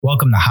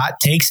welcome to Hot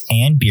Takes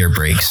and Beer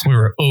Breaks. We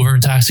were over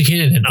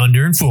intoxicated and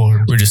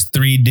underinformed. We're just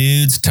three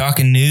dudes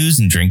talking news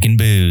and drinking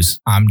booze.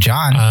 I'm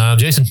John. I'm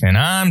Jason. And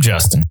I'm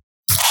Justin.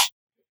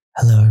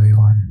 Hello,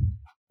 everyone.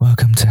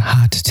 Welcome to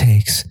Hot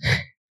Takes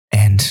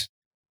and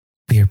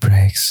Beer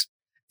Breaks,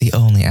 the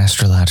only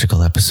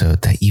astrological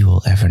episode that you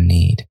will ever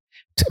need.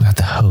 About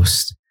the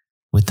host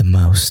with the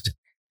most,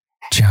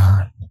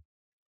 John.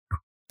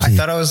 I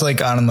thought I was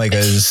like on like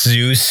a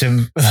zoo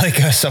like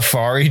a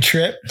safari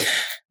trip.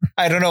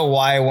 I don't know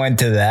why I went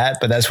to that,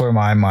 but that's where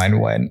my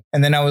mind went.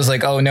 And then I was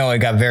like, oh no, it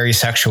got very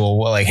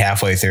sexual like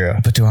halfway through.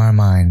 But to our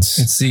minds,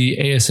 It's the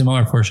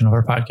ASMR portion of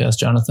our podcast,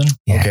 Jonathan.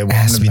 yeah, Okay, well,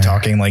 I'm going to be ASMR.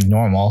 talking like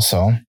normal,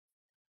 so.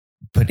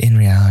 But in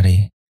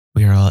reality,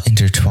 we are all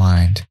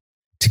intertwined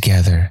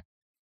together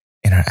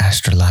in our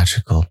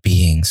astrological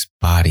beings,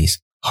 bodies,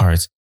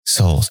 hearts,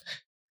 souls,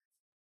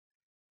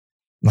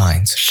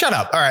 minds. Shut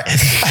up. All right.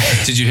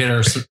 Did you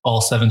hit all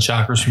 7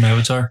 chakras from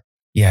Avatar?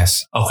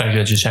 Yes. Okay,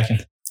 good. Just checking.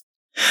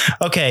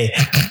 Okay.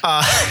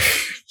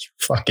 You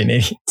fucking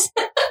idiots.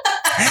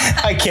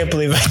 I can't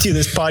believe I do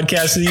this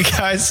podcast with you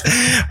guys.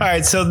 All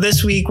right. So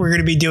this week we're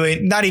going to be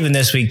doing, not even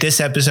this week,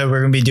 this episode,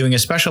 we're going to be doing a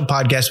special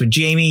podcast with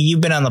Jamie.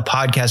 You've been on the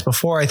podcast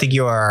before. I think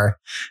you are our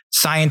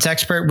science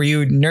expert. Were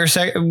you nurse?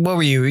 What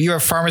were you? You were a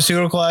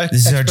pharmaceutical expert?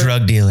 This is our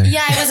drug dealer.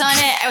 Yeah,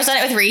 I was on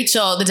it with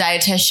Rachel, the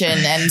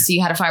dietitian, and so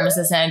you had a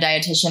pharmacist and a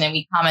dietitian, and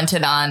we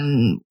commented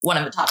on one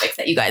of the topics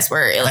that you guys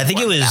were. I think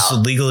it was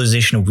about.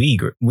 legalization of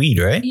weed,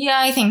 right? Yeah,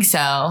 I think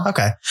so.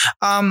 Okay.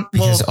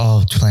 Because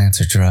all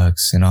plants are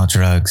drugs and all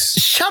drugs.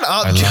 Shut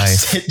up, Our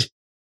Justin.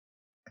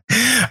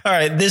 All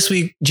right. This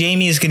week,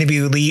 Jamie is going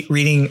to be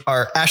reading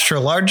our I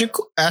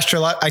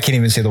can't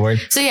even say the word.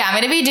 So yeah, I'm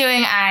going to be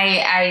doing.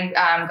 I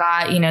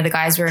got the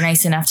guys were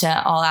nice enough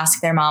to all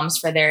ask their moms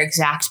for their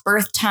exact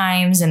birth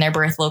times and their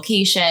birth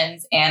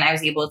locations, and I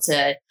was able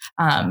to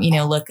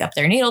look up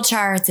their natal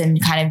charts and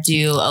kind of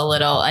do a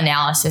little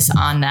analysis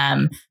on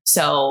them.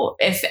 So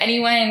if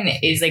anyone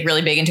is like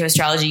really big into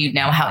astrology, you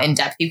know how in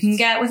depth you can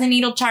get with a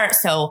natal chart.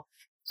 So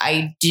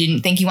I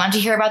didn't think you wanted to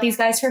hear about these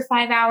guys for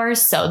 5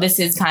 hours. So this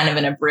is kind of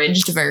an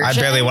abridged version. I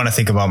barely want to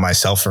think about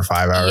myself for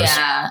 5 hours.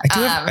 Yeah.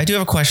 I do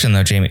have a question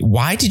though, Jamie.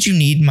 Why did you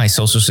need my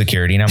social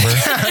security number?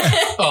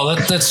 Oh,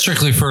 that's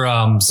strictly for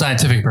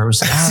scientific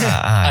purposes.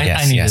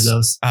 I needed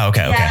those. Oh,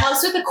 okay. Yeah, it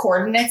helps with the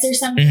coordinates or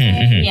something.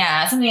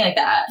 Yeah, something like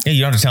that. Yeah,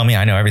 you don't have to tell me.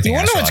 I know everything. You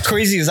want to know what's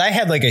crazy is I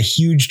had like a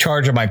huge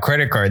charge on my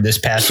credit card this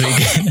past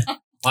weekend.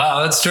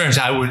 Wow, that's strange.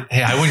 I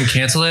wouldn't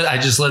cancel it. I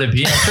just let it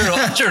be.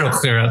 I'm sure it'll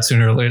clear out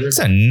sooner or later. It's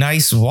a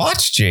nice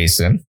watch,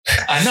 Jason.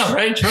 I know,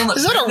 right? Is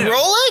that a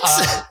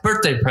Rolex?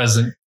 Birthday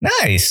present.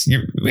 Nice.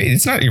 Wait,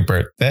 it's not your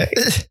birthday.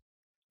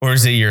 Or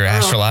is it your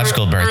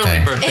astrological birthday?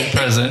 Early birthday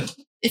present.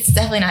 It's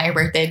definitely not your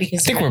birthday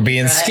because I think we're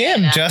being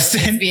scammed,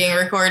 Justin. It's being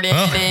recorded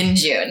in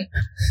June.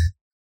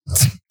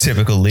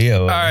 Typical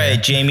Leo. All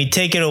right, Jamie,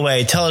 take it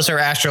away. Tell us our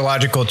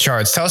astrological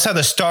charts. Tell us how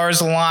the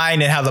stars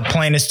align and how the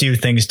planets do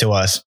things to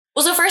us.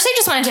 Well, so first I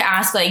just wanted to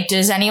ask,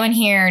 does anyone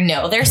here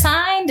know their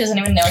sign? Does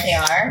anyone know what they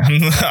are?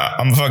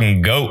 I'm a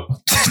fucking goat.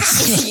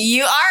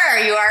 You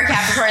are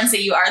Capricorn, so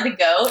you are the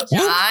goat.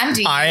 John,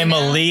 do you I am a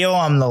know? Leo.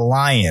 I'm the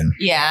lion.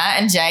 Yeah,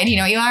 and Jay, do you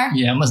know what you are?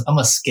 Yeah, I'm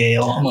a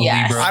scale. I'm a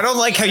Yes. Libra. I don't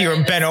like how you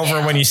were bent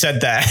over when you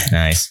said that.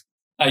 Nice.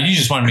 You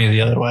just wanted me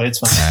the other way. It's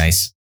fine.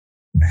 Nice.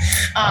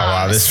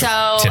 wow, this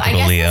so typical I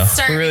guess Leo. let's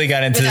start We really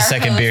got into with the our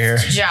second beer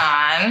host, here.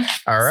 John.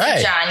 All right.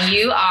 So John,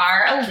 you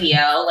are a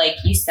Leo, like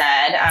you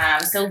said.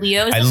 So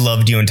Leo is I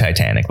loved you in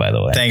Titanic, by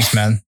the way. Thanks,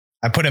 man.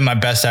 I put in my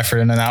best effort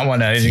into that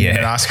one. I didn't get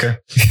an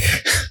Oscar.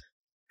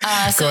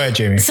 Go ahead,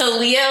 Jamie. So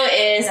Leo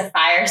is a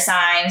fire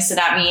sign, so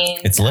that means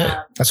It's lit.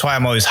 That's why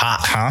I'm always hot,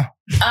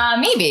 huh?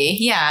 Maybe,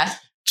 yeah.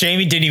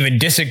 Jamie didn't even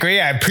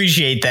disagree. I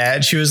appreciate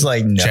that. She was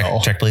like,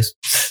 no. Check, please.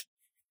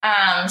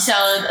 So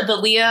the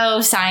Leo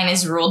sign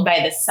is ruled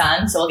by the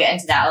sun, so we'll get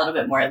into that a little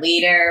bit more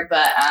later.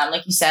 But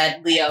like you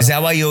said, Leo. Is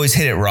that why you always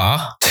hit it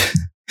raw?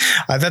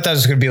 I thought that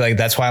was going to be like,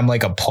 that's why I'm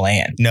like a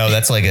plant. No,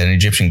 that's like an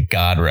Egyptian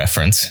god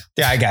reference.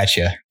 Yeah, I got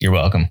you. You're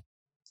welcome.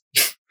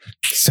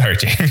 Sorry,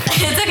 Jamie.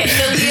 It's okay.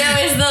 So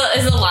Leo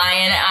is the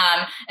lion.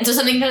 And so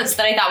something that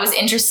I thought was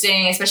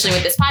interesting, especially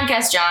with this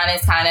podcast, John,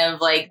 is kind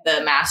of like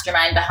the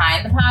mastermind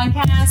behind the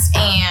podcast.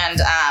 And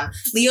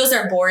Leos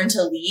are born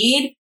to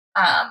lead.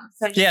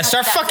 Yeah,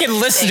 start fucking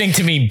listening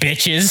to me,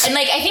 bitches. And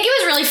I think it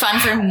was really fun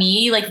for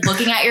me,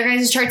 looking at your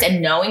guys' charts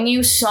and knowing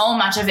you. So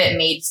much of it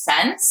made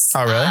sense.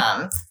 Oh,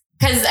 really?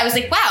 Because I was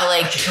like,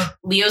 wow,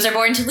 Leos are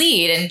born to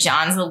lead, and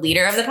John's the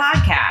leader of the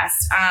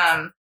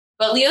podcast.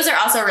 But Leos are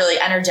also really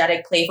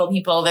energetic, playful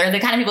people. They're the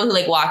kind of people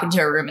who walk into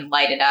a room and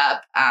light it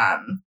up.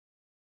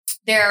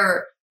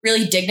 They're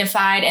really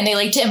dignified and they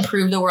like to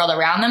improve the world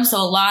around them.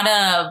 So a lot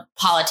of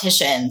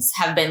politicians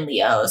have been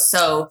Leos.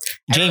 So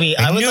Jamie,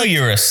 I knew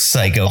you were a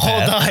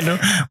psychopath. Hold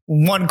on.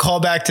 One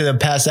callback to the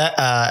past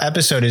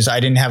episode is I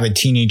didn't have a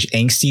teenage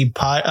angsty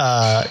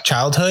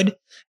childhood.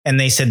 And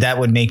they said that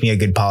would make me a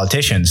good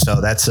politician.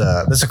 So that's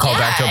a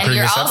callback to a and previous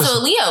you're also episode.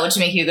 a Leo, which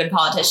would make you a good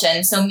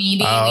politician. So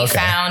maybe we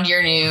found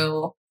your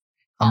new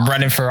I'm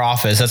running for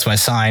office. That's my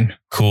sign.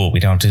 Cool. We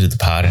don't have to do the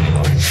pod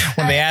anymore.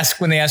 When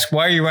they ask,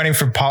 why are you running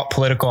for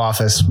political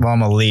office? Well,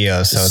 I'm a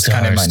Leo, so it's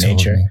kind of my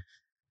nature.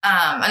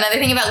 Another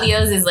thing about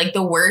Leos is like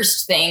the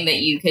worst thing that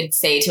you could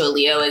say to a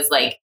Leo is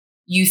like,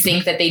 you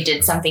think that they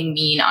did something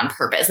mean on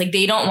purpose. Like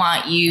they don't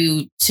want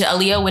you to, a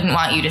Leo wouldn't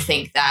want you to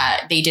think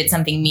that they did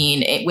something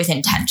mean with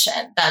intention.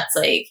 That's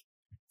like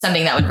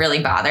something that would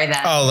really bother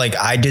them. Oh, like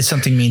I did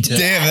something mean to them.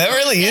 Damn, that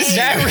really is.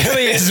 That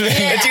really is me.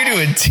 That's you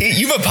to a T.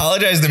 You've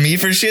apologized to me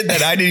for shit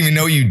that I didn't even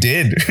know you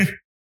did.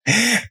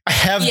 I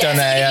have done so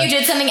that. if you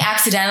did something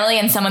accidentally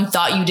and someone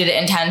thought you did it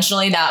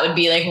intentionally, that would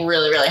be like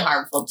really, really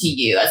harmful to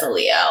you as a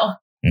Leo.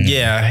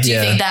 Yeah. Do you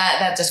think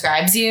that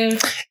describes you?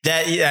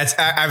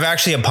 I've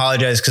actually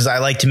apologized because I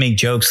like to make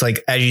jokes.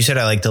 Like, as you said,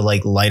 I like to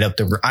like light up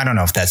the, I don't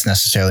know if that's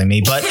necessarily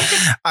me, but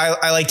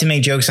I like to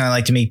make jokes and I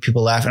like to make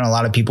people laugh. And a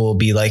lot of people will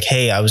be like,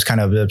 hey, I was kind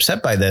of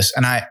upset by this.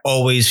 And I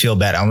always feel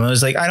bad. I'm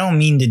always like, I don't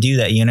mean to do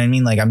that. You know what I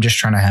mean? Like, I'm just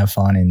trying to have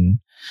fun. And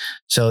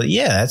so,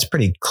 yeah, that's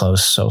pretty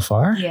close so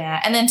far. Yeah.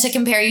 And then to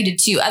compare you to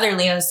two other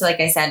Leos, so like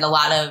I said, a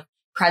lot of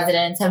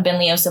presidents have been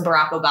Leo. So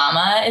Barack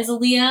Obama is a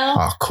Leo.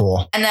 Oh,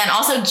 cool. And then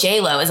also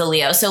J-Lo is a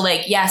Leo. So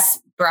like, yes,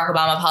 Barack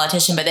Obama,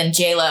 politician, but then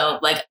J-Lo,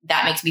 like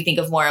that makes me think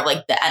of more of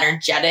like the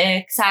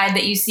energetic side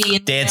that you see.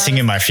 Dancing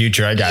in my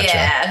future. I gotcha.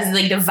 Yeah. It's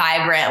like the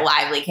vibrant,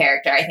 lively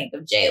character, I think,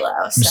 of J-Lo.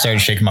 I'm starting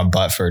shaking my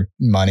butt for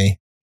money.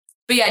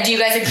 But yeah, do you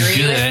guys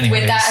agree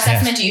with that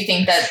assessment? Yeah. Do you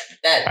think that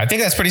I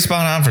think that's pretty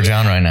spot on for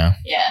John right now.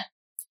 Yeah.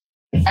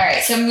 All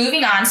right. So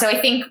moving on. So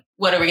I think,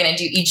 what are we going to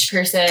do? Each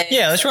person?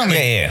 Yeah, let's run.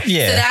 Yeah.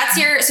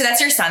 So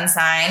that's your sun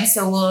sign.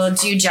 So we'll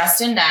do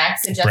Justin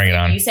next. So Justin, bring it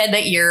on. You said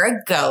that you're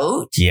a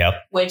goat. Yep.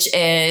 Which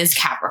is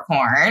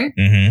Capricorn.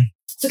 Mm-hmm.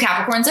 So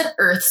Capricorn's an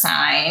earth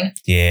sign.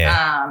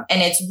 Yeah.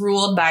 And it's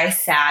ruled by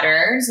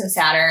Saturn. So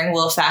Saturn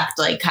will affect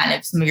like kind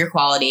of some of your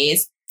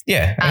qualities.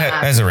 Yeah. It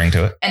has a ring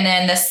to it. And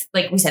then this,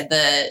 like we said,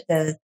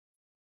 the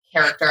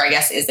character, I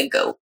guess, is a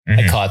goat. Mm-hmm.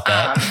 I caught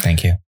that.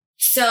 Thank you.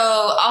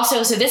 So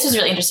this was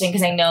really interesting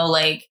because I know,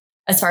 like,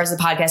 as far as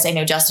the podcast, I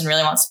know Justin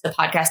really wants the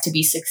podcast to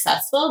be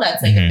successful.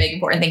 That's like a big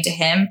important thing to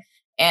him.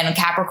 And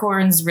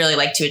Capricorns really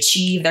like to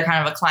achieve. They're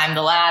kind of a climb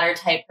the ladder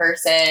type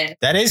person.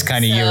 That is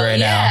kind of you right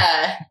now.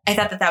 Yeah, I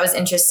thought that was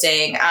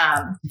interesting.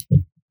 I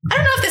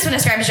don't know if this one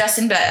describes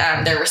Justin,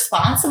 but they're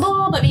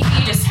responsible. But maybe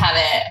you just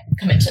haven't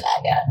committed to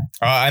that yet.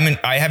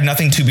 I have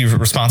nothing to be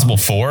responsible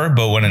for,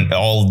 but when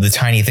all the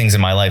tiny things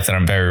in my life that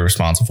I'm very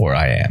responsible for,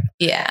 I am.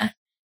 Yeah.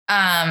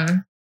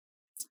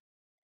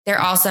 They're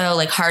also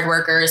like hard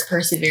workers,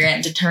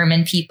 perseverant,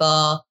 determined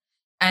people,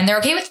 and they're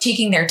okay with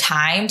taking their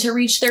time to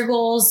reach their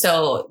goals.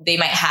 So they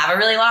might have a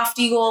really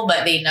lofty goal,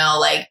 but they know,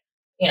 like,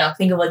 you know,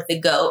 think of like the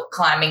goat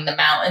climbing the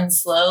mountain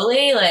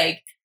slowly.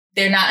 Like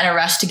they're not in a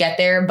rush to get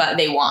there, but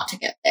they want to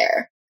get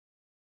there.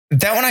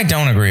 That one I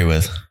don't agree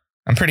with.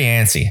 I'm pretty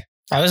antsy.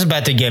 I was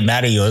about to get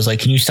mad at you. I was like,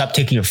 can you stop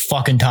taking your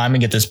fucking time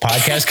and get this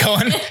podcast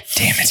going?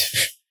 Damn it.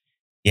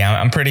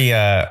 Yeah, I'm pretty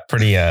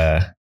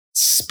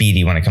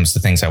speedy when it comes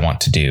to things I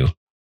want to do.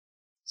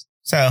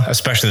 So,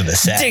 especially the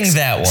sex. Ding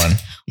that one. Well,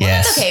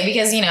 yes. That's okay,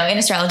 because, you know, in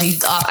astrology,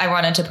 I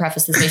wanted to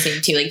preface this by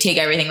saying too, like, take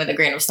everything with a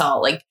grain of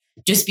salt. Like,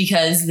 just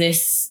because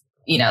this,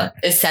 you know,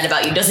 is said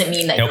about you doesn't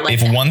mean that you're like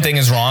if that. One thing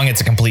is wrong,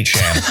 it's a complete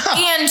sham.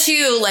 And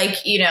two,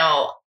 like, you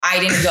know, I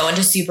didn't go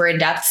into super in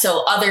depth.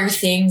 So other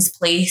things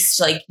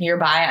placed like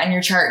nearby on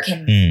your chart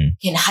can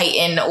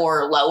heighten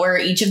or lower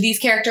each of these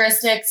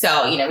characteristics.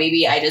 So, you know,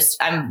 maybe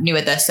I'm new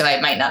at this, so I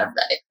might not have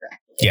read it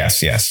correctly.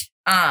 Yes.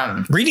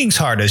 Reading's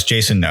hard, as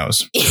Jason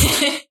knows.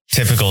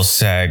 Typical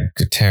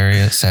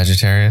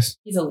Sagittarius.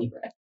 He's a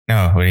Libra.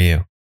 No, what are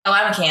you? Oh,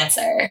 I'm a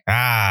Cancer.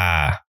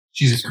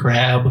 She's a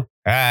crab.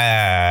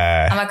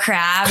 I'm a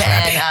crab,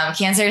 and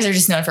Cancers are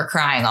just known for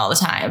crying all the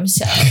time.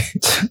 So.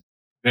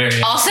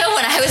 Also,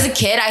 when I was a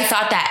kid, I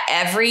thought that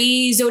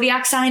every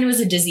zodiac sign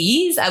was a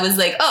disease. I was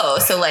like, oh,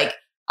 so like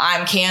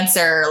I'm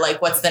Cancer.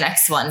 Like, what's the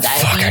next one?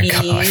 Diabetes.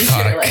 I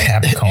thought a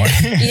Capricorn.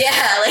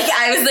 Yeah, like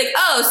I was like,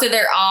 oh, so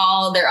they're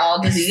all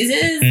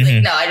diseases. Mm-hmm.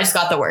 Like, no, I just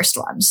got the worst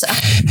one. So,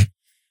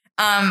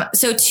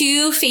 so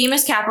two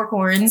famous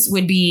Capricorns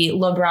would be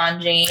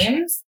LeBron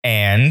James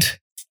and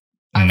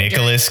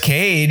Nicolas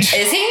Cage.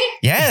 Is he?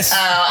 Yes.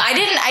 Oh, I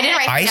didn't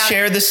write. I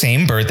share the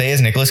same birthday as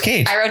Nicolas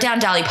Cage. I wrote down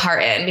Dolly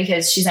Parton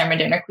because she's our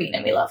Madonna queen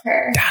and we love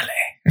her. Dolly.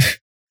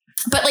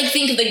 But like,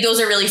 think like those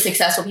are really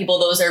successful people.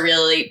 Those are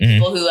really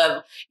people who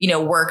have, you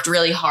know, worked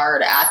really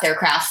hard at their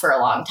craft for a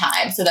long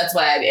time. So that's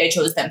why I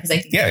chose them, because I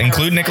think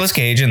include Nicolas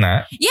Cage in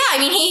that. Yeah, I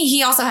mean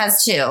he also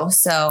has two.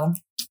 So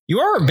you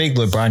are a big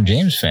LeBron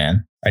James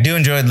fan. I do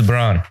enjoy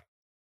LeBron.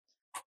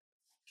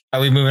 Are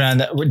we moving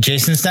on?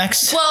 Jason's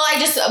next?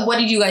 Well, what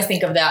did you guys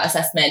think of that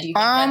assessment? Do you think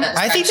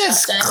I think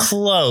that's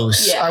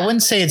close. Yeah. I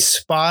wouldn't say it's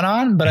spot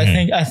on, but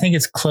I think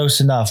it's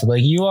close enough.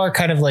 Like you are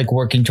kind of like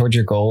working towards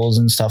your goals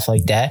and stuff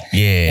like that.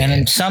 Yeah.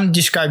 And some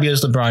describe you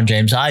as LeBron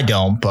James. I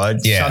don't,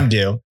 but some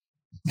do.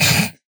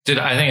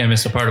 I think I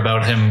missed a part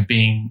about him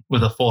being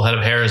with a full head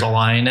of hair as a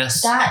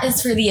lioness. That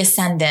is for the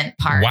ascendant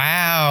part.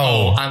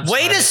 Wow.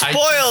 Way to spoil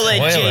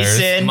it,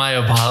 Jason. My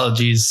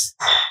apologies.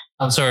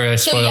 I'm sorry I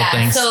spoiled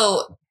things.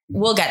 So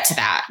we'll get to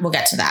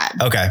that.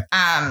 Okay.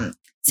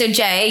 So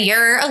Jay,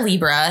 you're a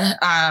Libra.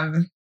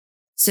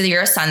 So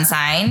you're a sun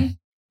sign.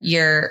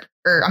 Your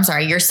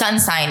sun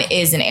sign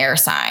is an air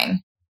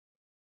sign.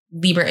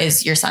 Libra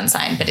is your sun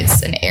sign, but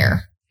it's an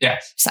air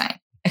sign.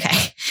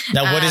 Okay.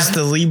 Now, what is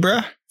the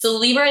Libra? So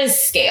Libra is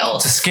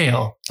scales. It's a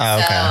scale. Oh,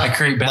 okay. So- I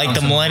create balance Like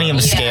the in Millennium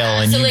world. Scale.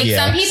 And so like Yu-Gi-Oh.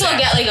 some people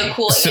get like a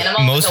cool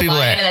animal, most like a people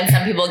lion, are- and then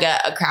some people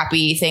get a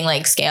crappy thing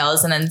like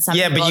scales, and then some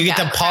Yeah, people but you get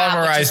to a crab,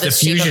 which polymerize is the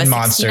shape of a fusion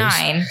monsters.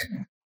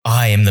 69.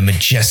 I am the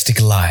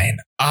majestic lion.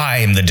 I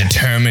am the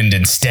determined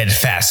and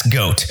steadfast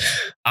goat.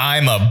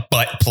 I'm a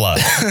butt plug.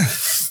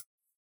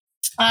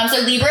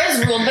 So Libra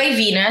is ruled by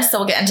Venus, so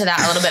we'll get into that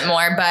a little bit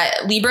more.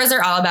 But Libras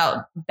are all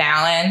about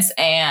balance,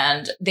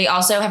 and they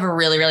also have a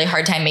really, really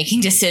hard time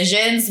making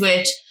decisions,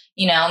 which,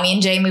 you know, me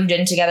and Jay moved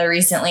in together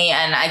recently,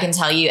 and I can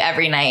tell you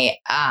every night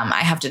I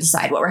have to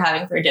decide what we're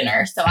having for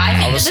dinner. So I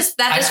think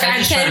that I describes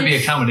just try to him. be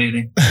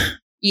accommodating.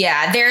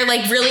 Yeah, they're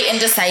like really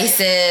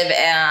indecisive.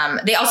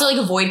 They also like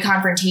avoid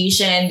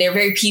confrontation. They're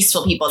very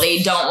peaceful people.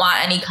 They don't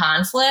want any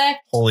conflict.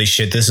 Holy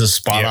shit, this is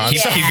spot Yeah, on.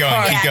 keep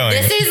going. Keep going.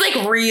 This is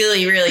like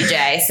really, really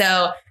Jay.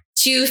 So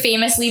two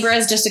famous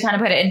Libras, just to kind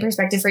of put it in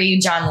perspective for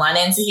you, John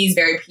Lennon. So he's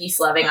very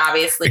peace loving,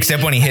 obviously.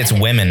 Except when he hits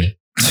women.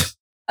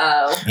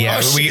 Oh.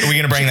 Yeah, Oh, we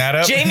going to bring that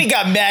up? Jamie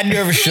got mad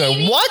nervous. She's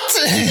like, what?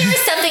 There was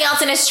something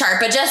else in his chart,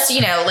 but just, you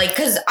know, like,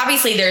 because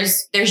obviously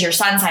there's your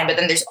sun sign, but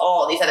then there's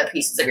all these other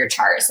pieces of your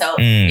chart. So,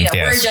 you know,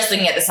 yes. we're just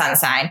looking at the sun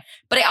sign.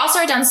 But I also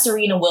wrote down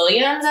Serena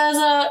Williams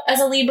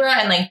as a Libra.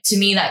 And like, to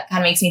me, that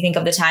kind of makes me think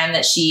of the time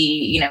that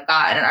she, you know,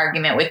 got in an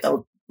argument with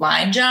the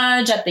line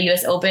judge at the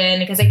US Open,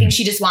 because I think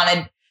she just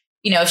wanted,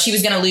 you know, if she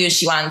was going to lose,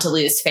 she wanted to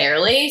lose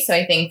fairly. So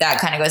I think that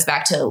kind of goes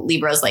back to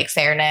Libra's like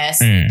fairness.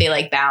 They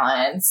like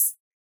balance.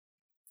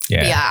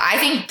 Yeah. But yeah,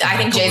 I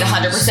think Jay's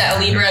 100% a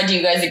Libra. Do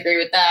you guys agree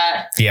with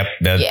that? Yep.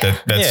 That's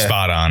Yeah.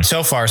 spot on.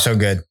 So far, so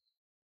good.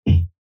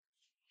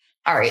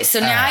 All right. So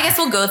now I guess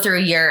we'll go through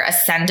your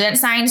ascendant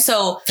sign.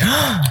 So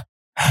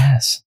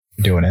Yes.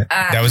 Doing it.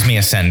 That was me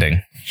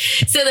ascending.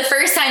 so the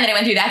first sign that I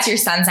went through, that's your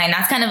sun sign.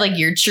 That's kind of like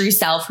your true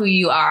self, who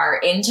you are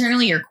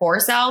internally, your core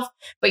self.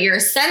 But your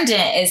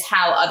ascendant is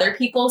how other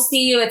people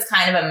see you. It's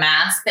kind of a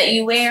mask that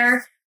you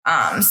wear.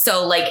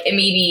 So like it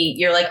maybe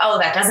you're like, oh,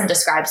 that doesn't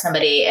describe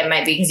somebody. It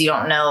might be because you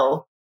don't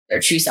know their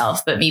true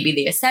self, but maybe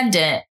the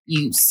ascendant,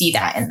 you see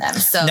that in them.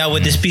 So Now,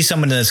 would this be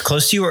someone that's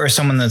close to you, or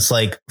someone that's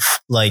like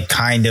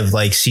kind of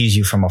like sees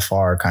you from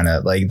afar, kind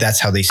of like that's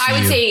how they see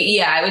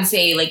you? I would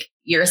say like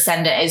your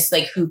ascendant is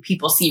like who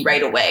people see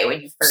right away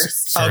when you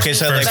first. Okay,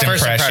 so like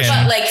first impression.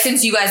 But like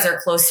since you guys are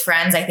close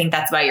friends, I think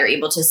that's why you're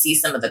able to see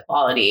some of the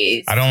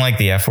qualities. I don't like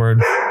the F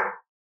word.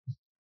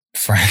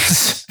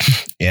 Friends.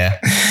 Yeah.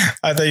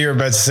 I thought you were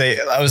about to say,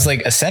 I was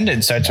like,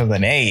 ascendant starts with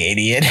an A,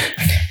 idiot.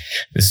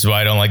 This is why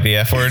I don't like the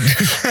F word.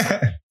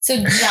 So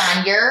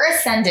John, your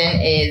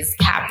ascendant is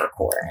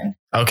Capricorn,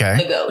 Okay.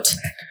 the goat.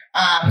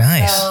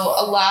 Nice. So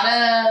a lot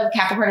of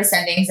Capricorn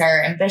ascendings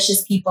are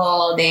ambitious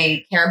people.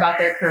 They care about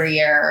their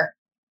career.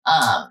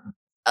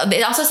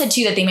 They also said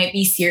too that they might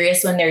be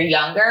serious when they're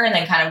younger and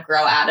then kind of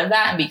grow out of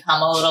that and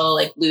become a little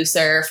like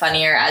looser,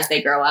 funnier as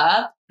they grow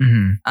up.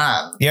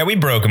 Mm-hmm. Yeah, we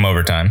broke him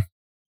over time.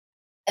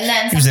 And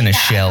then He was in something a that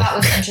shell. I thought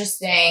was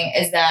interesting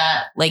is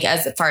that like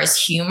as far as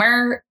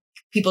humor,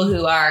 people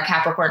who are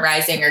Capricorn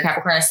rising or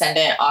Capricorn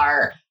ascendant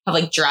have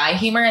like dry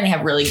humor and they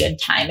have really good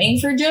timing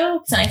for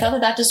jokes. And I thought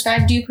that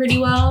described you pretty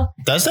well.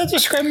 Does that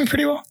describe me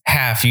pretty well?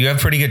 Half. You have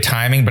pretty good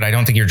timing, but I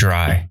don't think you're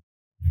dry.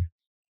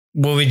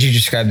 What would you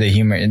describe the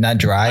humor? Not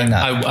dry?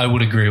 Not I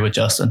would agree with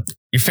Justin.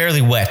 You're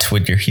fairly wet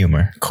with your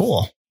humor.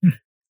 cool.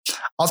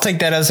 I'll take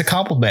that as a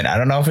compliment. I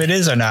don't know if it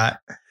is or not.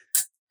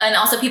 And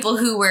also people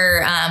who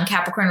were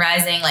Capricorn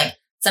rising, like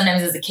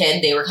sometimes as a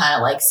kid, they were kind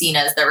of like seen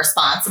as the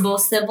responsible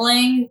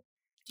sibling.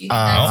 Do you think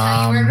that's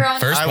how you were growing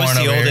first up? I was born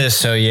the over here.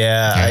 oldest, so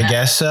yeah, Yeah. I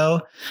guess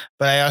so.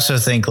 But I also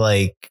think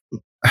like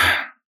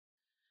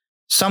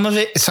some of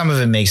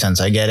it makes sense.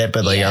 I get it,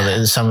 but like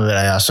Yeah. some of it,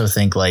 I also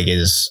think like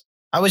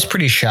I was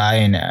pretty shy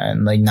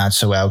and like not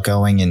so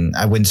outgoing, and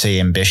I wouldn't say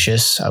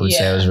ambitious. I would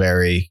say I was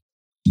very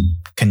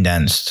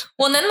condensed.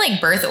 Well, and then like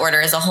birth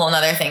order is a whole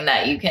nother thing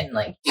that you can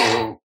like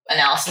do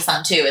analysis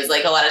on too. Is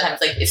like a lot of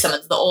times like if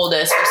someone's the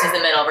oldest versus the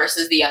middle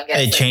versus the youngest,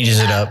 It like, changes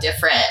they it have up.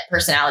 different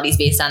personalities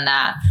based on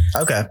that.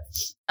 Okay.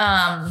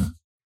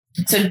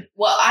 So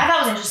what I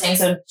thought was interesting.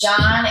 So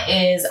John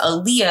is a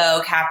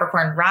Leo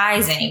Capricorn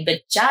rising,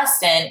 but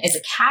Justin is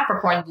a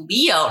Capricorn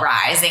Leo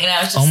rising, and I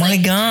was just Oh my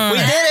like, God. We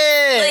did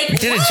it. like, We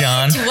did it, what?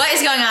 John. What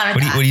is going on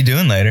with that? What are you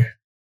doing later?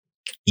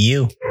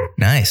 You.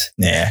 Nice.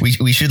 Yeah.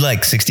 We should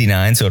like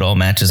 69 so it all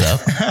matches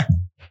up.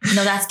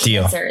 No, that's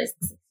Deal. Cancer's.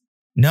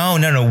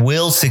 No.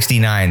 Will's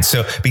 69.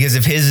 So because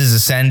if his is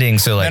ascending,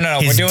 so like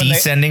No, his we're doing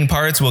descending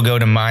parts will go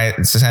to my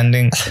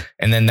ascending,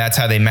 and then that's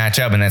how they match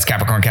up, and that's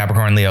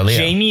Capricorn, Leo.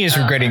 Jamie is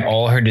regretting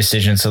all her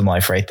decisions in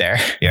life right there.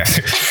 Yeah. I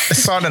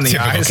saw it in the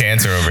Typical eyes.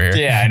 Cancer over here.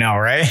 Yeah, I know,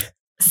 right?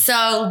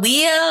 So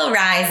Leo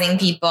rising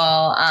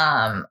people,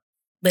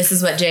 this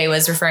is what Jay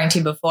was referring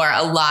to before.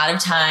 A lot of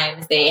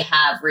times they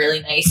have really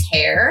nice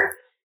hair.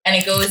 and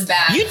it goes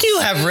back. You do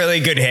have really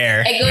good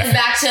hair. It goes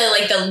back to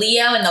like the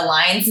Leo and the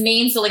lion's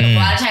mane. So like a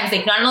lot of times,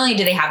 like not only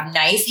do they have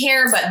nice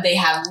hair, but they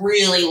have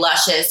really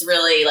luscious,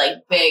 really like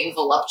big,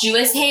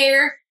 voluptuous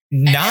hair.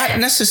 Not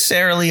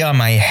necessarily on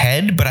my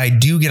head, but I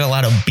do get a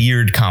lot of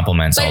beard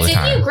compliments all But the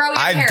didn't you time. grow your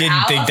I hair didn't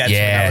out? think that's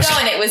Yeah. what I was.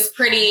 And it was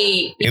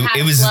pretty.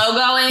 It was slow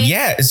going.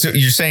 Yeah, so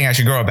you're saying I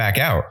should grow it back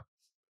out?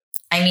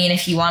 I mean,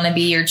 if you want to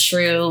be your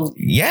true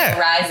Yeah.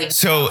 rising,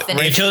 So self, then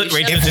Rachel you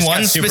should. just If got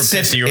one super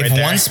specific, pissy right if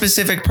there. one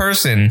specific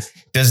person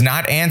does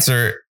not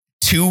answer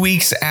 2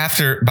 weeks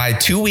after, by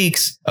 2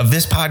 weeks of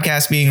this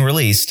podcast being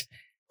released,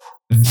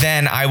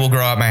 then I will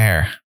grow out my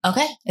hair.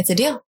 Okay, it's a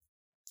deal.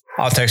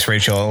 I'll text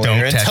Rachel. Don't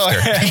later and text tell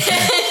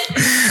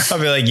her. I'll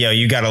be like, yo,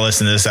 you got to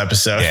listen to this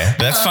episode. Yeah,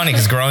 but that's funny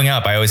because growing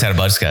up, I always had a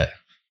buzz cut.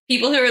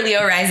 People who are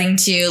Leo rising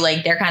too,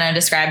 like they're kind of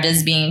described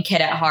as being a kid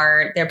at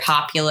heart. They're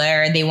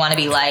popular. They want to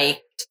be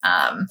liked.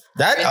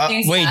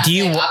 Wait, do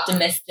you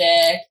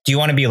optimistic?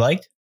 want to be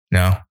liked?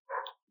 No,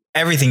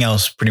 Everything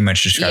else pretty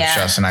much describes Yeah.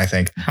 Justin, I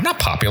think. I'm not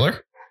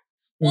popular.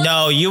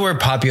 No, you were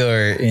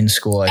popular in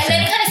school, I And then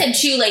think. it kind of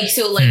said too, like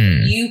so, like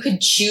you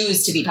could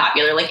choose to be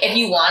popular. Like if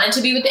you wanted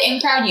to be with the in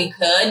crowd, you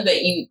could,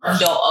 but you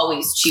don't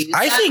always choose.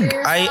 I that think for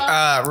yourself.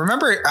 I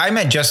remember I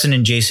met Justin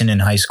and Jason in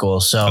high school.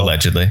 So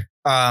Allegedly.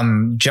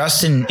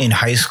 Justin in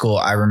high school,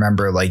 I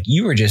remember like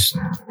you were just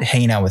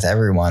hanging out with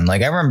everyone.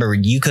 Like I remember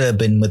you could have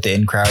been with the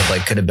in crowd,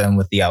 like could have been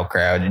with the out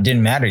crowd. It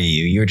didn't matter to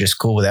you. You were just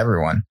cool with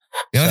everyone.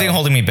 The only thing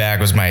holding me back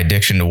was my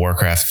addiction to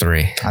Warcraft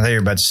 3. I thought you were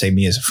about to say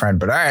me as a friend,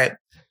 but all right.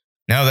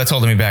 No, that's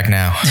holding me back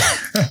now.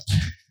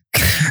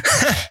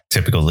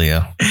 Typical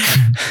Leo.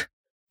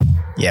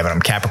 Yeah, but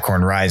I'm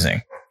Capricorn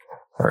rising.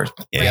 Or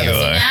Yeah, you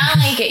So are. now,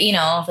 like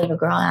if like a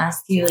girl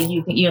asks you, like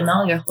you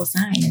know your whole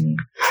sign. And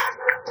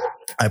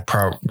I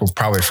will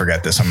probably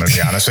forget this. I'm going to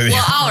be honest with you.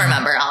 well, I'll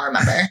remember.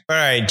 All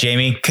right,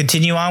 Jamie,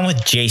 continue on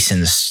with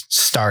Jason's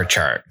star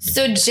chart.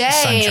 So Sun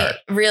Jay, chart.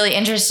 really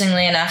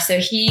interestingly enough, so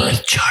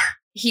Birth chart.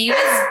 he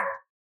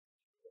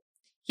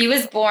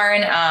was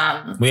born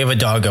We have a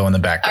doggo in the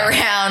background.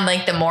 around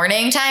like the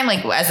morning time,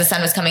 like as the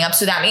sun was coming up.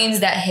 So that means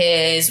that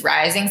his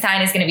rising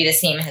sign is going to be the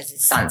same as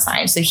his sun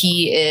sign. So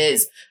he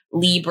is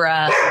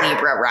Libra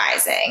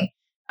rising.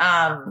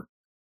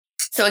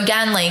 So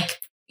again, like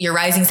your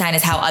rising sign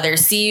is how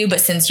others see you, but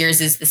since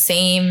yours is the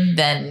same,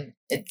 then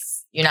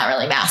you're not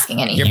really masking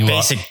anything. You're You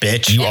basic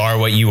bitch. You are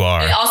what you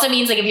are. It also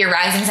means like if your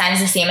rising sign is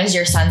the same as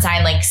your sun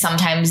sign, like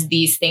sometimes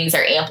these things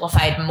are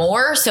amplified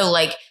more. So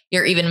like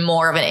you're even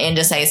more of an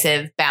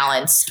indecisive,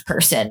 balanced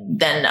person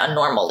than a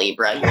normal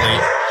Libra.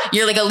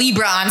 You're like a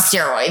Libra on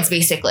steroids,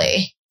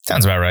 basically.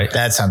 Sounds about right.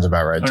 That sounds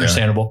about right, too.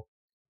 Understandable.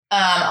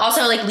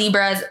 Also like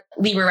Libra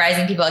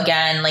rising people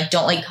again, like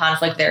don't like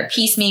conflict. They're a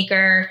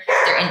peacemaker.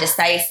 They're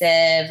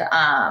indecisive.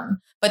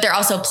 But they're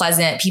also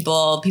pleasant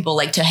people. People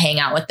like to hang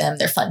out with them.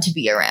 They're fun to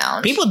be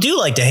around. People do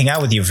like to hang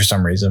out with you for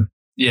some reason.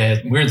 Yeah,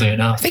 weirdly I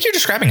enough. think you're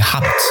describing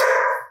hobbits,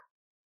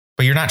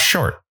 but you're not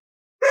short.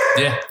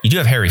 Yeah, You do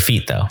have hairy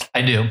feet, though.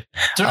 I do.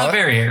 They're I not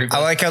very hairy. I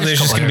like how There's there's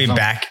a just couple going to be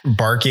hairs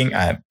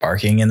on.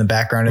 barking in the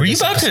background. of Were you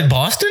this about episode. to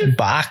Boston?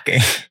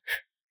 Barking.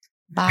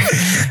 Bye.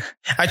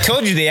 I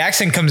told you the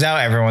accent comes out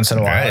every once in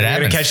a while. Right, it You're going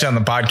happens. to catch it on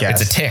the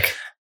podcast. It's a tick.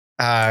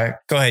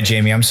 Go ahead,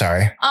 Jamie. I'm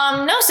sorry.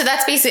 No, so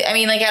that's basically, I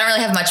mean, like, I don't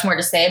really have much more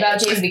to say about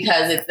James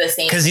because it's the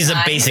same. 'Cause he's a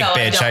sign, basic so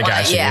bitch. don't I wanna-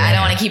 got you. Yeah, I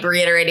don't want to keep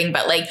reiterating,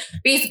 but like,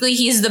 basically,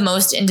 he's the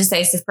most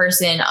indecisive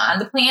person on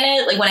the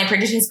planet. Like, when I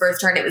printed his birth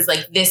chart, it was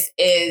like, this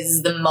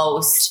is the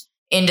most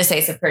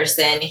indecisive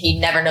person. He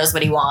never knows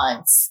what he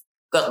wants.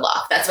 Good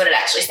luck. That's what it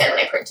actually said when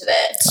I printed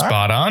it.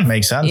 Spot on.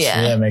 Makes sense.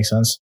 Yeah. Yeah, makes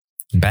sense.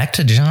 Back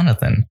to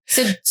Jonathan.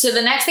 So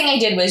the next thing I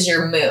did was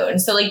your moon.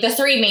 So like the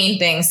three main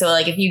things. So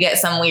like if you get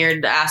some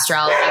weird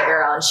astrology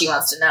girl and she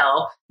wants to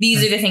know,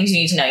 these are the things you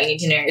need to know. You need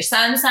to know your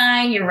sun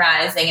sign, your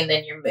rising, and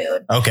then your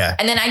moon. Okay.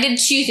 And then I did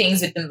two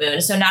things with the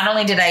moon. So not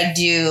only did I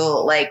do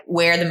like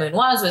where the moon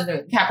was the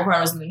moon Capricorn,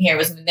 was the moon here,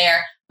 was the moon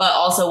there, but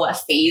also what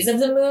phase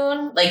of the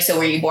moon. Like, so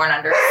were you born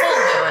under a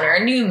full moon or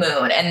a new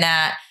moon? And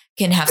that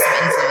can have some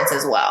influence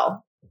as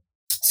well.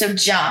 So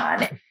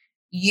John,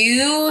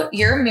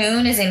 your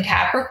moon is in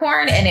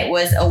Capricorn and it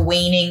was a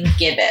waning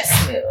gibbous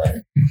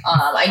moon.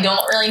 I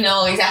don't really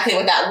know exactly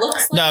what that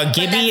looks like. No, but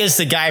Gibby is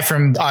the guy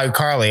from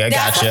Carly. I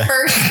that's gotcha. the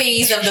first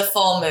phase of the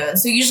full moon.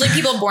 So usually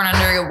people born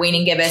under a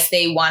waning gibbous,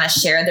 they want to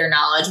share their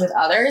knowledge with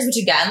others, which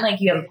again, like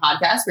you have a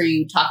podcast where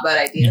you talk about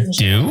ideas and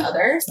share do? with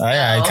others.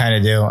 I So kind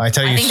of do. I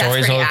tell I you think that's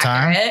stories all pretty the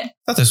time. accurate. I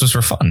thought this was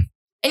for fun.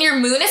 And your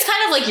moon is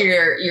kind of like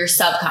your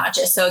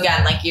subconscious. So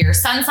again, like your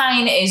sun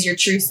sign is your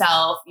true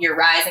self, your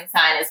rising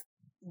sign is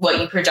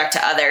what you project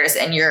to others,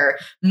 and your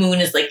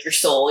moon is like your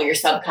soul, your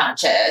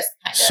subconscious.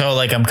 Kind of. So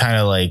like I'm kind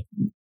of like,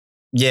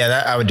 yeah,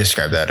 that I would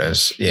describe that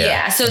as So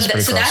that's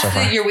pretty so close that's so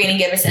far. your waning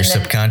gibbous. You're And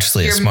then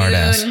subconsciously a your smart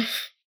ass. moon,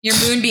 your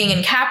moon being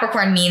in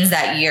Capricorn means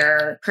that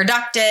you're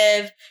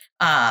productive.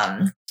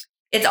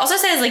 It also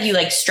says like you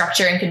like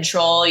structure and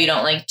control. You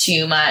don't like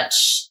too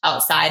much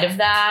outside of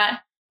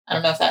that. I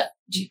don't know if that,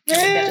 do you think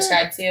that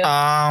describes you?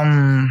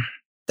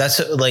 That's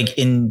like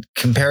in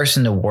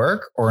comparison to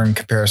work or in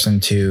comparison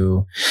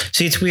to,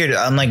 see, it's weird.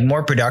 I'm like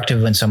more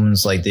productive when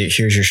someone's like,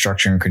 here's your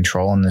structure and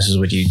control and this is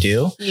what you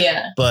do.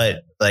 Yeah.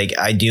 But like,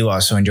 I do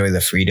also enjoy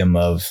the freedom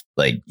of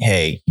like,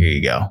 hey, here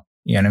you go.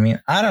 You know what I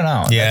mean? I don't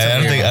know. Yeah,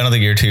 I don't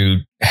think you're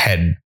too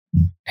head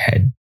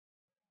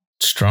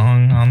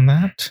strong on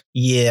that.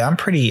 Yeah, I'm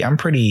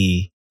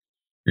pretty.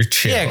 You're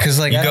chill. Yeah, because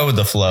like you go with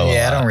the flow.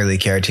 Yeah, I don't really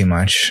care too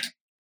much.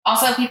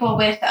 Also, people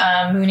with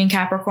Moon in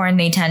Capricorn,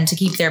 they tend to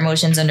keep their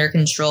emotions under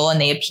control and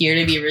they appear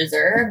to be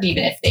reserved,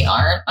 even if they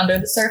aren't under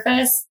the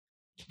surface.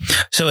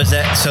 So is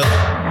that so?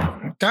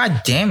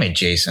 God damn it,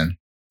 Jason.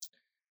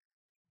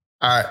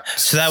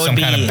 So that would some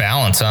be kind of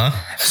balance, huh?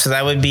 So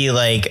that would be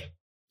like.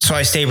 So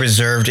I stay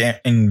reserved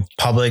in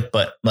public,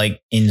 but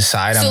like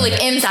inside. So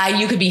like inside,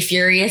 you could be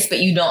furious, but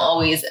you don't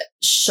always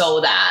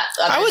show that.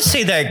 I would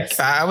say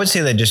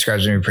that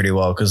describes me pretty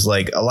well because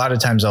like a lot of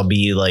times I'll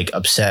be like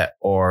upset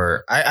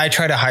or I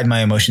try to hide my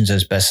emotions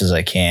as best as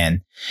I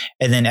can,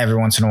 and then every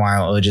once in a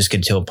while it'll just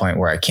get to a point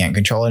where I can't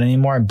control it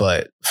anymore.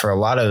 But for a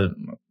lot of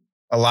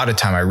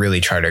time, I really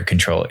try to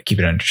control it, keep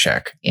it under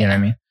check. You know what I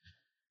mean?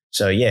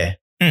 So yeah,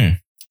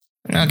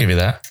 I'll give you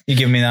that. You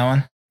give me that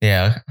one.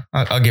 Yeah,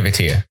 I'll give it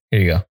to you. Here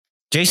you go.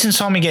 Jason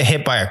saw me get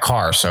hit by a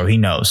car, so he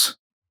knows.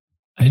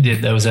 I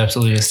did. That was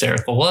absolutely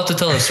hysterical. We'll have to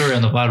tell that story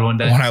on the pod one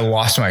day. When I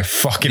lost my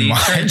fucking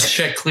mind.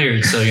 Check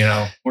cleared, so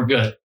we're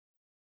good.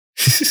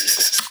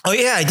 Oh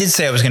yeah, I did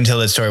say I was going to tell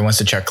that story once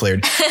the check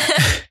cleared.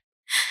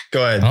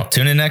 Go ahead. Well,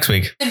 tune in next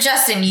week. So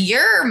Justin,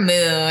 your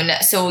moon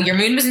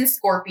was in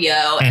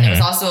Scorpio and it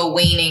was also a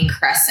waning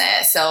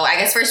crescent. So I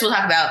guess first we'll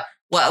talk about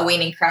what a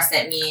waning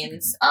crescent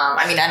means.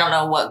 I mean, I don't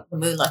know what the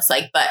moon looks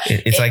like, but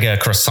it's like a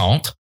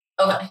croissant.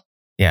 Okay.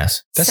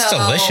 Yes. That's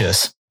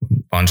delicious.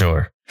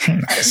 Bonjour.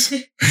 Nice.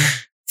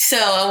 So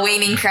a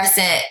waning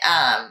crescent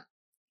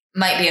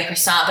might be a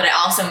croissant, but it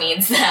also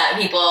means that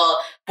people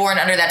born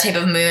under that type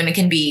of moon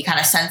can be kind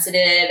of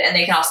sensitive and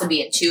they can also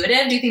be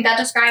intuitive. Do you think that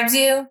describes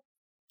you?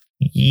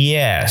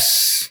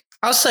 Yes.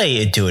 I'll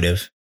say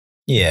intuitive.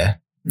 Yeah.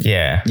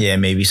 Yeah. Yeah,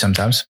 maybe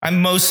sometimes.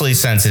 I'm mostly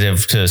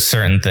sensitive to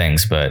certain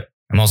things, but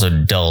I'm also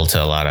dull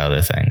to a lot of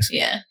other things.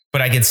 Yeah.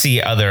 But I could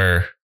see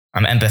I'm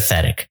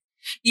empathetic.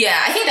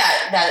 Yeah, I think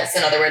that's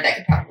another word that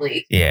could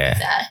probably yeah.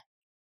 that.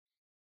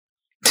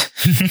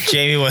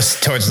 Jamie was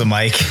towards the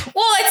mic.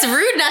 Well, it's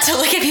rude not to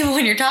look at people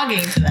when you're talking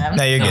to them.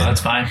 No, you're good.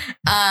 That's fine.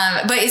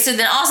 But so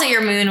then also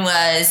your moon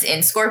was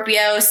in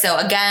Scorpio. So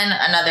again,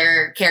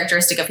 another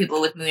characteristic of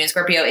people with moon in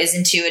Scorpio is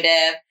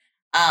intuitive.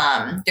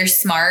 They're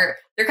smart.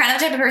 They're kind of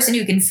the type of person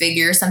who can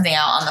figure something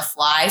out on the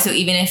fly. So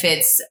even if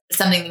it's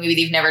something that maybe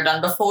they've never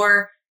done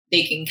before,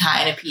 they can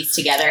kind of piece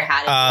together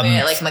how to do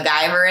it, like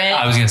MacGyver it.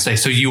 I was going to say,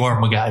 so you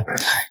are MacGyver.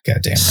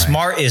 Goddamn right.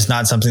 Smart is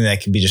not something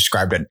that can be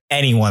described to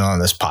anyone on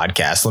this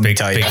podcast. Let me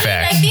tell you. Big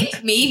fact. I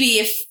think maybe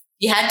if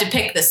you had to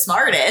pick the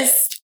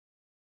smartest.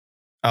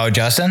 Oh,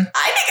 Justin?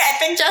 I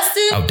think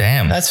Justin. Oh,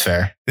 damn. That's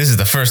fair. This is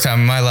the first time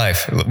in my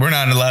life. We're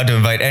not allowed to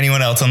invite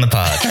anyone else on the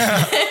pod.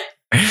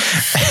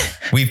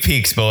 We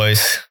peaks,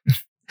 boys.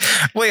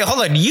 Wait,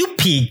 hold on. You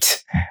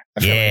peaked.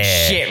 I feel like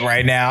shit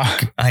right now.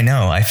 I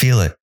know. I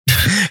feel it.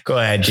 Go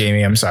ahead,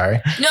 Jamie. I'm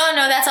sorry. No,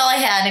 that's all I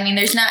had. I mean,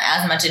 there's not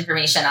as much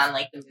information on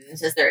like the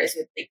moons as there is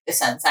with like the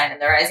sun sign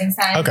and the rising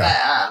sign.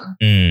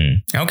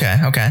 Okay. But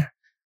Okay.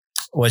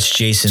 What's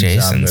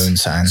Jason's moon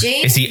sign?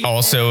 Is he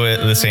also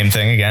the same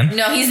thing again?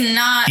 No, he's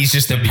not. He's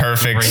just the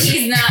perfect.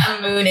 He's not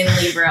a moon in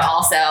Libra.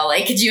 Also,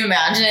 like, could you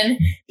imagine?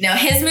 No,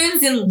 his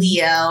moon's in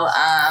Leo.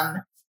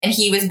 And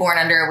he was born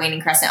under a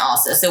waning crescent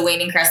also. So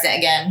waning crescent,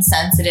 again,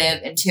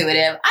 sensitive,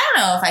 intuitive. I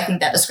don't know if I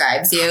think that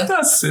describes you.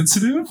 That's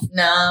sensitive.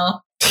 No.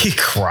 He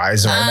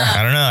cries right now.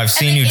 I don't know. I've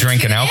seen you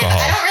drinking alcohol.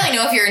 I don't really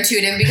know if you're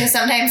intuitive because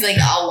sometimes like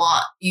I'll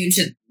want you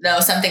to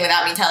know something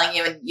without me telling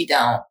you and you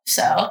don't.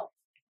 So.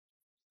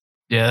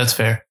 Yeah, that's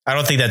fair. I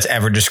don't think that's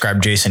ever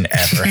described Jason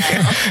ever.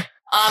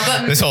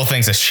 But this whole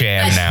thing's a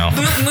sham now.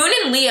 Moon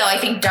in Leo, I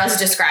think, does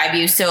describe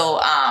you. So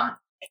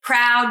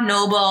proud,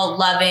 noble,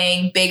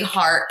 loving, big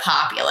heart,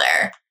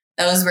 popular.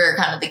 Those were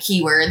kind of the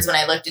key words when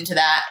I looked into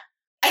that.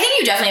 I think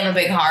you definitely have a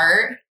big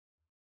heart.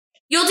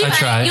 You'll do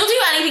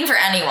anything for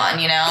anyone,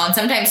 and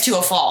sometimes to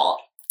a fault.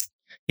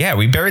 Yeah,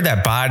 we buried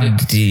that body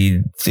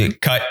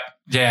cut.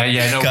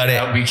 Yeah, no, cut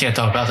it. We can't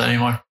talk about that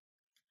anymore.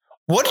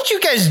 What did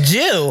you guys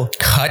do?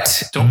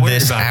 Cut Don't worry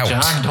this about out.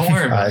 it, John. Don't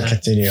worry about it.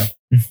 Continue.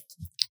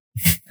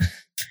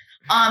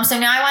 So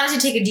now I wanted to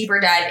take a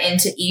deeper dive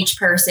into each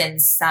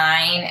person's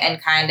sign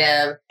and kind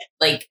of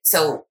like,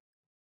 so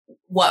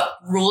what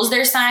rules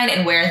their sign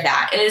and where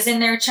that is in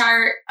their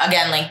chart.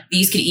 Again, like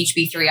these could each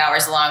be 3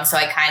 hours long. So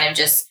I kind of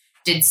just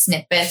did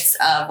snippets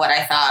of what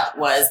I thought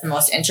was the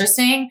most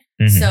interesting.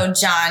 Mm-hmm. So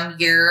John,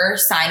 your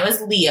sign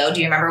was Leo. Do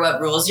you remember what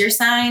rules your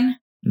sign?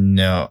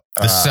 No.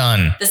 The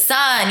sun. The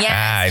sun,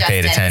 yeah. I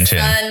paid attention.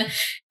 The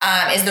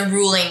sun is the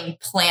ruling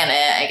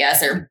planet, I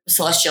guess, or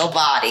celestial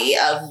body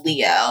of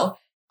Leo.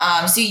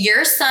 So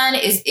your sun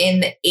is in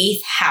the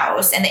 8th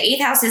house, and the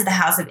 8th house is the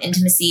house of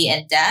intimacy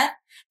and death.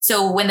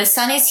 So when the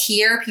sun is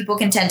here, people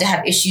can tend to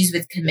have issues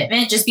with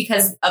commitment just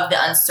because of the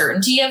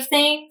uncertainty of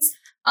things.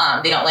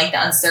 They don't like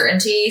the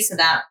uncertainty. So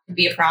that could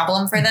be a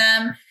problem for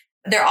them.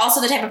 They're also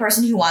the type of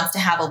person who wants to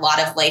have a lot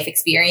of life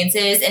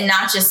experiences and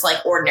not just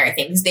like ordinary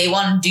things. They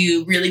want to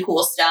do really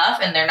cool stuff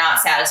and they're not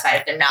satisfied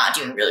if they're not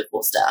doing really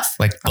cool stuff.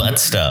 Like butt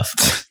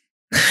stuff.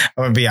 I'm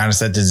gonna be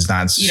honest, that does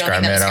not You don't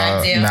describe think me that at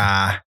all. describes you?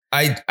 Nah.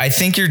 I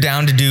think you're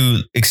down to do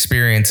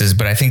experiences,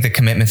 but I think the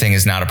commitment thing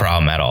is not a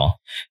problem at all.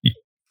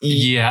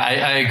 Yeah,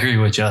 I agree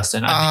with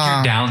Justin. I think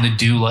you're down to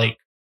do like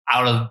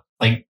out of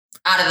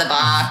the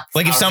box.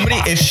 Like if Out of somebody,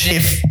 the box.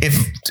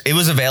 if it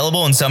was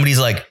available and somebody's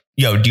like,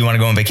 yo, do you want to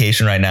go on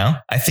vacation right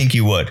now? I think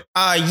you would.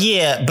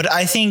 Yeah, but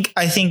I think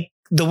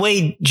the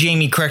way,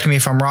 Jamie, correct me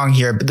if I'm wrong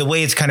here, but the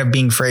way it's kind of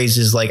being phrased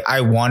is like,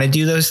 I want to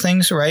do those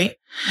things, right?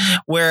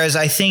 Whereas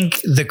I think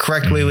the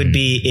correct way would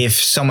be if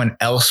someone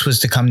else was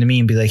to come to me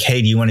and be like,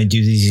 hey, do you want to do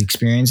these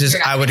experiences? You're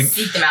not I would gonna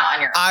seek them out on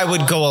your own. I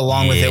would go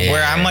along with it,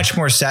 where I'm much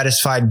more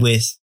satisfied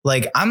with,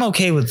 like, I'm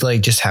okay with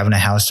like just having a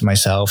house to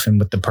myself and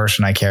with the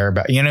person I care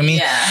about. You know what I mean?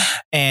 Yeah.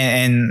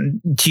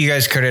 And to you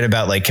guys' credit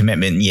about like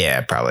commitment.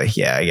 Yeah, probably.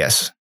 Yeah, I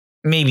guess.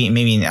 Maybe,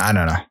 I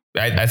don't know.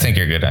 I think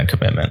you're good on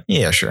commitment.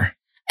 Yeah, sure.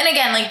 And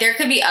again, like there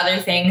could be other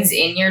things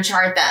in your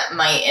chart that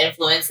might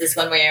influence this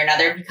one way or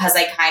another because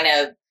I kind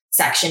of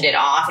sectioned it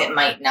off. It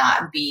might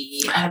not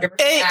be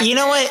 100%. You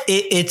know what?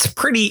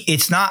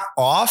 It's not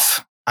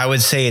off. I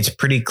would say it's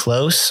pretty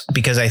close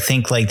because I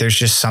think like there's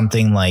just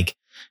something like,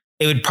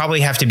 it would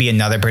probably have to be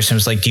another person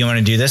who's like, do you want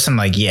to do this? I'm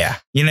like, yeah.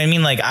 You know what I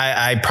mean? Like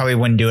I probably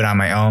wouldn't do it on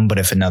my own, but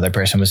if another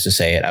person was to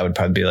say it, I would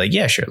probably be like,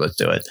 yeah, sure, let's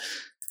do it.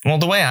 Well,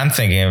 the way I'm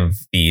thinking of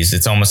these,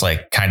 it's almost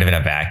like kind of in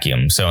a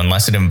vacuum. So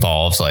unless it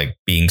involves like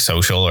being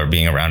social or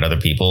being around other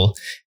people,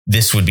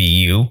 this would be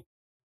you.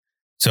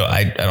 So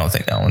I don't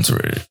think that one's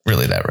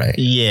really that right.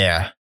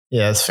 Yeah.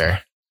 Yeah, that's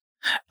fair.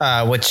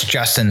 What's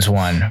Justin's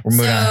one? We're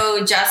moving on.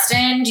 So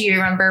Justin, do you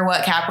remember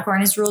what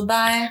Capricorn is ruled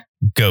by?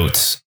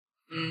 Goats.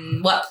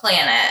 What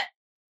planet?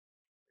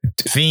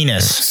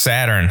 Venus.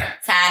 Saturn.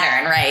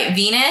 Saturn, right.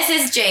 Venus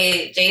is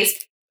Jay's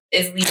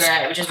is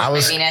Libra, which is ruled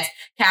by Venus.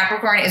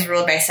 Capricorn is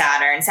ruled by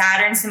Saturn.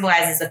 Saturn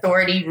symbolizes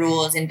authority,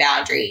 rules, and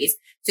boundaries.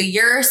 So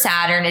your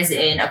Saturn is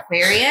in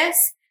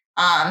Aquarius.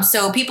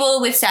 So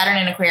people with Saturn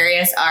in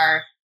Aquarius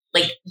are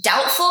like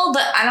doubtful,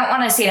 but I don't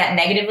want to say that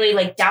negatively,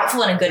 like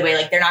doubtful in a good way.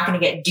 Like they're not going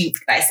to get duped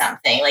by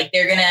something. Like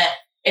they're going to,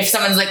 if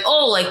someone's like,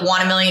 oh, like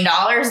want $1 million,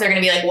 they're going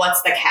to be like,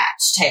 what's the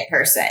catch type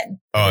person.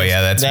 Oh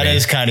yeah. That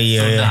is kind of you.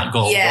 So Yeah. not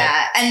gold.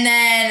 Yeah. And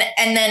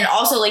then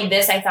also like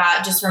this, I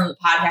thought just from the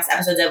podcast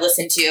episodes I've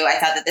listened to, I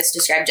thought that this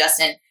described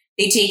Justin.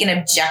 They take an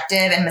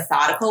objective and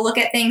methodical look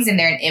at things and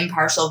they're an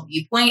impartial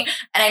viewpoint.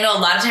 And I know a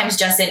lot of times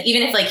Justin,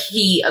 even if like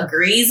he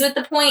agrees with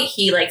the point,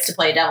 he likes to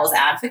play devil's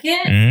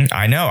advocate.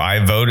 I know.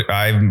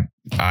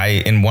 I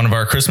in one of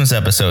our Christmas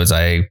episodes,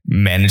 I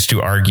managed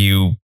to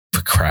argue.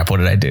 Crap, what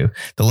did I do?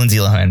 The Lindsay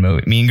Lohan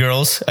movie, Mean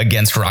Girls,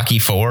 against Rocky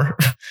IV.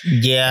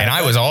 Yeah. And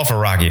I was all for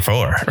Rocky IV.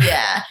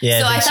 Yeah.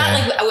 Yeah, So I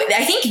thought so. like,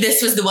 I think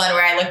this was the one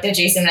where I looked at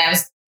Jason and I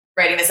was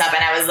writing this up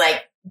and I was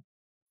like,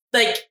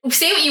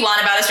 say what you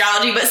want about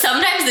astrology, but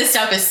sometimes this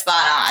stuff is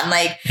spot on.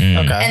 Like, Okay.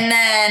 and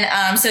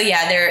then, so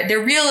yeah, they're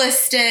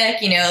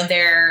realistic, you know,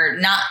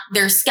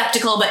 they're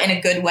skeptical, but in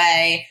a good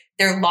way.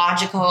 They're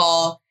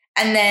logical.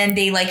 And then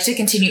they like to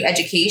continue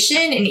education.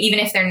 And even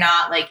if they're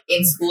not like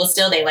in school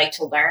still, they like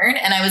to learn.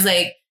 And I was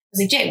like,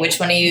 Jay, which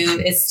one of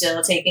you is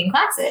still taking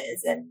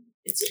classes? And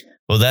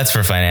Well, that's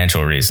for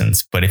financial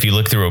reasons. But if you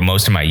look through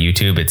most of my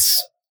YouTube,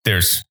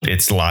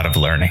 it's a lot of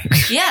learning.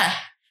 yeah.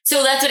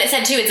 So that's what it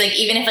said too. It's like,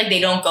 even if like they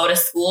don't go to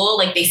school,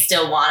 like they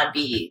still want to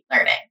be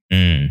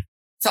learning.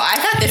 So I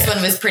thought this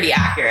one was pretty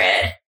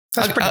accurate.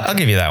 I'll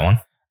give you that one.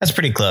 That's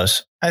pretty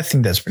close. I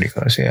think that's pretty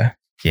close. Yeah.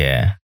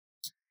 Yeah.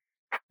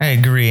 I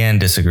agree and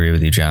disagree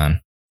with you, John.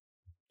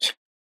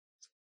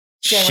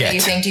 Jay, what do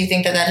you think? Do you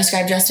think that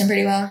described Justin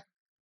pretty well?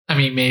 I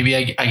mean, maybe.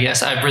 I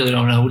guess. I really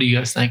don't know. What do you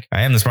guys think?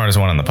 I am the smartest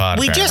one on the pod.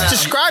 We just apparently.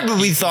 described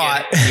what we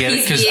thought.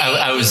 Because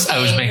I was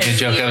making a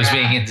joke. I was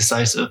being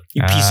indecisive.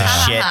 You piece of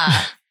shit.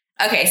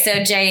 Okay,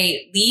 so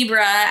Jay,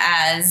 Libra,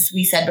 as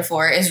we said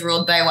before, is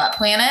ruled by what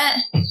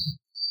planet?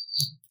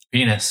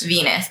 Venus.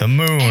 The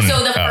moon. And so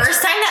the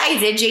first time that I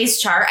did Jay's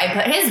chart, I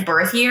put his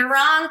birth year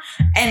wrong.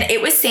 And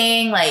it was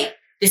saying like,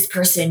 this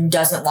person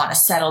doesn't want to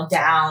settle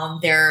down.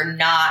 They're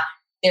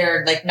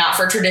like not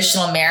for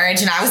traditional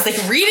marriage. And I was like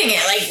reading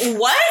it, like,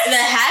 what the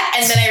heck?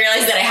 And then I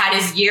realized that I had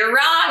his year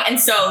wrong. And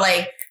so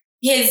like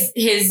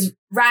his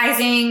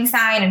rising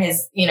sign and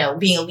his, you know,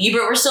 being a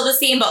Libra were still the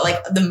same, but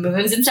like the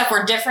moons and stuff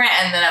were different.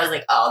 And then I was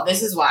like, oh,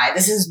 this is why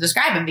this is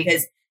describing,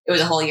 because it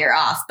was a whole year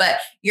off. But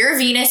your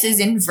Venus is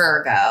in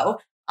Virgo.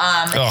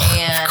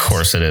 And of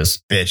course it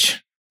is. Bitch.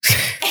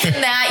 and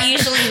that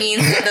usually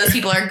means that those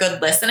people are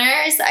good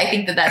listeners. I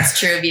think that that's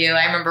true of you.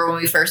 I remember when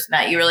we first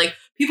met, you were like,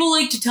 people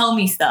like to tell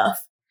me stuff.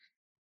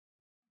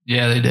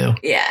 Yeah, they do.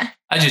 Yeah.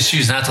 I just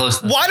choose not to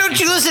listen. Why don't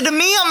you listen to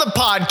me on the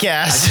I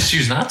podcast? just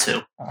choose not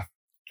to.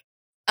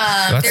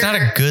 That's not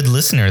a good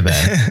listener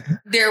then.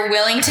 They're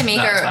willing to make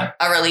No, it's fine.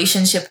 a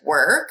relationship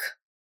work.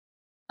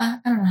 I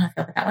don't know how to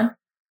feel about that one.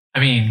 I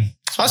mean,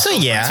 also,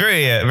 yeah. It's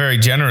very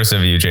generous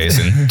of you,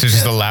 Jason, to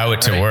just allow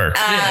it to work.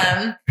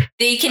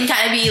 They can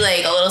kind of be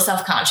like a little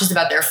self-conscious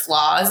about their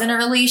flaws in a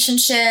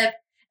relationship.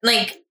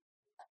 Like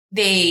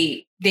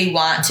they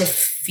want to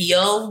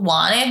feel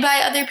wanted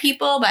by other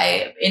people,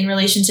 in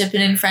relationship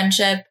and in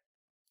friendship.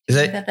 Is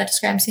it that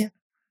describes you?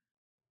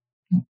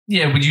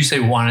 Yeah. Would you say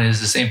wanted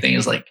is the same thing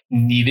as like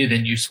needed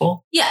and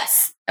useful?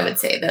 Yes, I would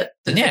say that.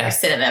 Yeah.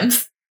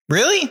 Synonyms.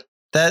 really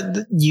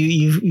that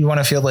you want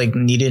to feel like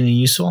needed and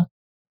useful?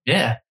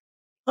 Yeah.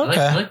 Okay,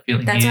 I like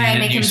feeling That's why I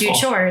make him useful. do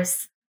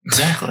chores.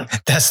 Exactly.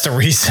 that's the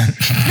reason.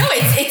 No,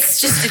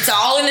 it's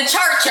all in the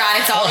chart, John.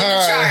 It's all in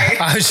the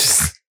chart. I was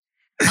just.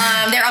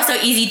 They're also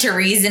easy to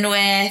reason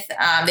with.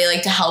 They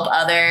like to help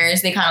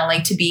others. They kind of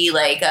like to be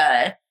like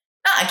not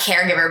a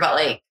caregiver, but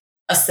like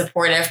a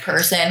supportive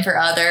person for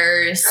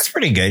others. That's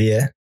pretty good,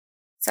 yeah.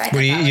 So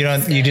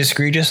You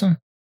disagree, Justin?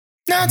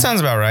 No, it sounds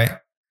about right.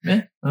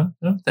 Yeah.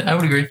 I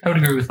would agree. I would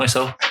agree with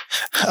myself.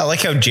 I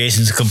like how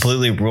Jason's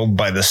completely ruled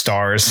by the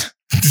stars.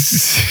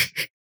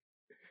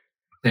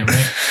 Damn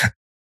right.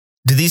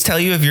 Do these tell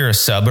you if you're a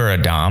sub or a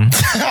dom?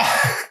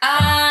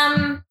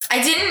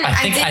 I didn't I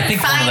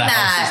think one find of the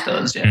that.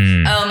 houses does.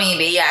 Yeah. Oh,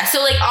 maybe. Yeah.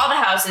 So like all the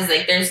houses,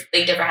 like there's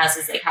like different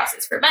houses, like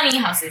houses for money,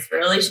 houses for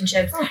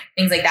relationships,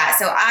 things like that.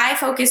 So I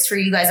focused for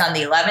you guys on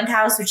the 11th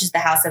house, which is the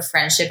house of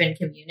friendship and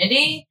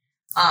community.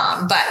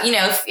 But you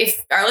know,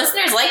 if our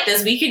listeners like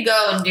this, we could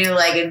go and do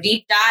like a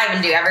deep dive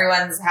and do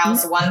everyone's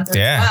house 1 through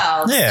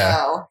 12. Yeah.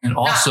 So And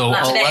also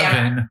not today.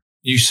 11,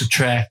 you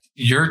subtract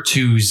your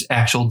 2's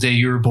actual day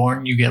you were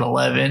born, you get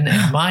 11,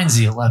 and mine's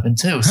the 11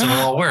 too. So it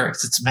all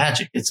works. It's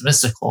magic. It's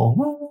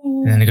mystical.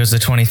 And then it goes to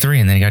 23,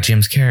 and then you got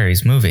Jim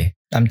Carrey's movie.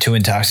 I'm too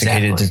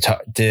intoxicated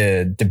Exactly.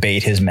 to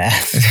debate his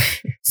math.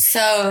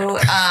 So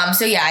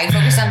yeah, I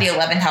focused on the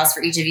 11th house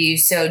for each of you.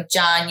 So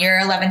John, your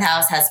 11th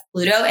house has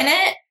Pluto in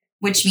it,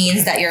 which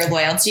means that you're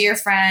loyal to your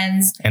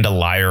friends. And a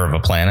liar of a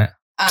planet.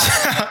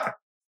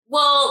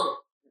 Well,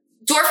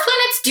 dwarf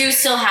planets do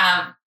still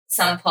have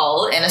some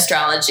pull in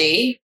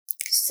astrology,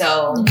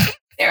 so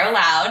they're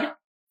allowed.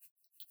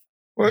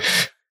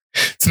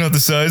 It's not the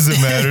size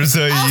that matters,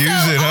 how you Also-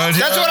 use it, huh?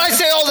 That's what I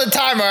say all the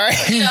time, all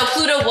right? You know,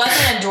 Pluto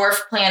wasn't a dwarf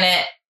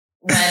planet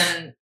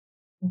when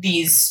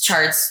these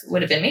charts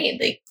would have been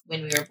made, like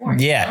when we were born.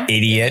 Yeah, you know?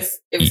 idiot.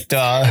 It was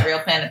Duh. a real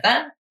planet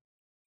then.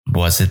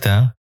 Was it,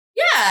 though?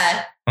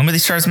 Yeah, When were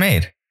these charts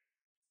made?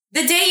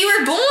 the day you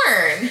were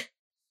born.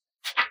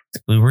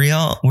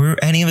 Were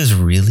any of us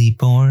really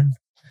born?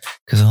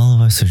 Because all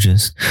of us are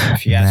just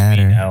If you ask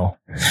me, matter no. All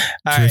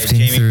right, drifting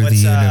Jamie, through the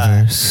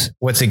universe.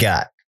 what's it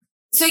got?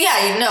 So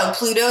yeah, you know,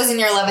 Pluto's in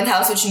your 11th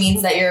house, which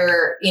means that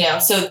you're, you know,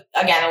 so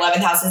again, 11th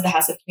house is the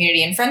house of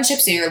community and friendship.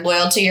 So you're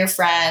loyal to your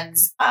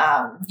friends.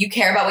 You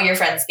care about what your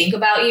friends think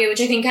about you,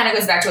 which I think kind of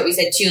goes back to what we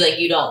said too. Like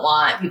you don't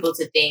want people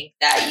to think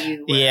that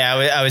you Yeah,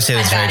 I would say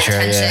that's very had true.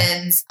 bad Yeah.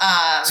 intentions.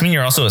 Does it mean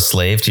you're also a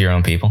slave to your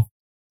own people?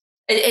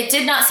 It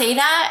did not say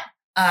that,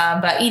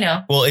 but you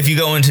know, Well, if you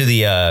go into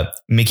the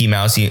Mickey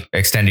Mouse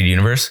extended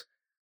universe,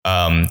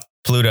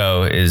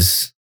 Pluto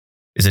is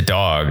a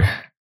dog,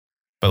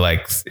 but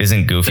like,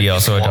 isn't Goofy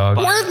also a dog?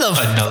 Where the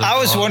Another I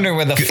was dog. wondering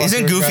where the fuck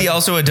Isn't we're Goofy going.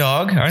 also a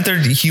dog? Aren't there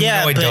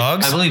humanoid but-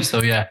 dogs? I believe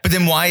so, yeah. But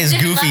then why is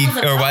Different Goofy levels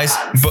of or why is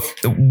dogs.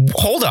 but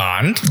hold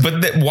on,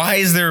 but why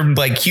is there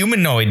like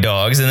humanoid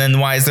dogs and then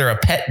why is there a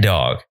pet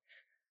dog?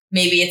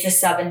 maybe it's a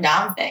sub and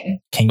dom thing.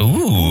 Ooh.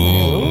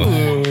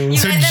 Ooh.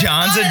 So You guys never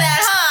John's thought of that,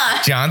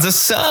 huh? John's a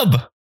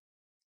sub.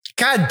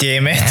 God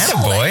damn it.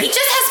 Attaboy. He just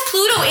has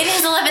Pluto in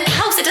his 11th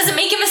house. It doesn't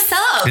make him a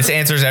sub. This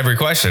answers every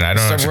question. I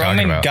don't know what It's the you're talking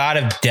Roman about. god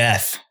of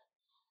death.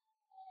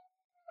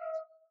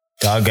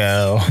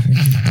 Doggo. All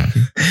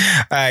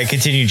right,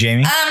 continue,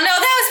 Jamie. No,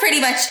 that was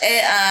pretty much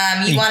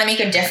it. You want to make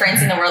a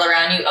difference in the world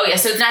around you. Oh yeah,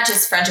 so it's not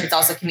just friendship; it's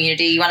also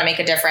community. You want to make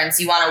a difference.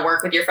 You want to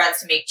work with your friends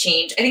to make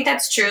change. I think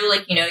that's true.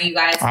 Like you know, you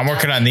guys. I'm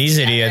working on these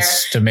together.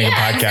 idiots to make a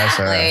podcast.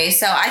 Exactly.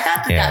 So I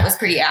thought that Yeah. that was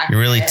pretty accurate. You're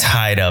really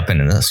tied up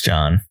into this,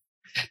 John.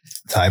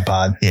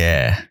 iPod.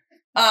 Yeah,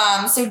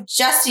 So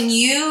Justin,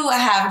 you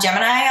have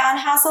Gemini on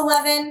house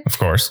 11. of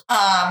course.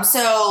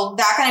 So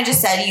that kind of just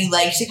said you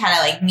like to kind of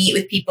like meet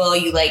with people.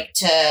 You like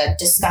to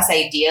discuss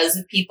ideas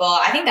with people.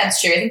 I think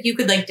that's true. I think you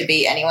could like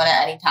debate anyone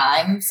at any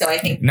time. So I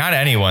think. Not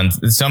anyone.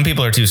 Some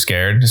people are too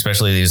scared,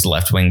 especially these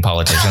left-wing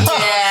politicians.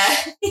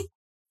 Yeah.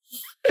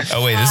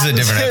 Oh wait, this is a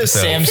different episode.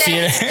 Sam It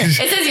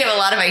says you have a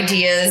lot of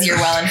ideas. You're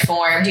well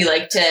informed. You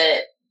like to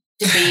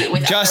debate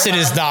with. Justin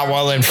other is not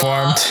well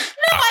informed.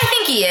 No, I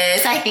think he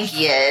is. I think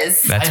he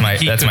is. That's I my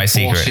think he that's could my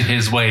secret. bullshit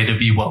his way to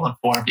be well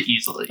informed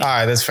easily. All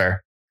right, that's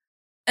fair.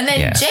 And then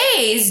Yeah.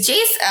 Jay's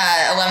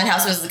 11th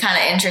house was kind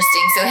of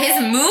interesting. So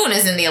his moon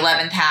is in the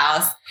 11th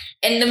house,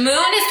 and the moon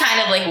is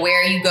kind of like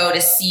where you go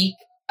to seek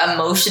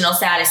emotional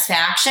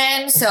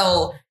satisfaction.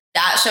 So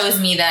that shows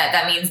me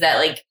that means that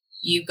like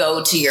you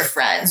go to your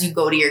friends, you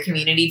go to your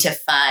community to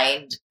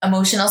find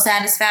emotional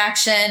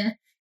satisfaction.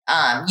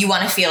 You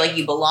want to feel like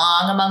you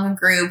belong among a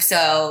group.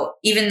 So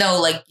even though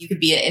like you could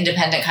be an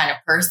independent kind of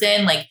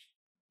person, like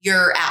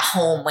you're at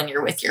home when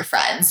you're with your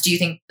friends. Do you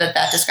think that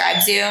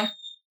describes you?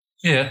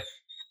 Yeah.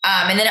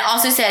 And then it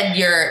also said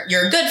you're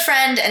a good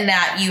friend and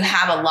that you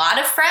have a lot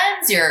of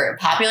friends. You're a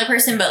popular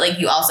person, but like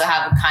you also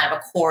have a kind of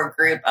a core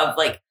group of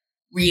like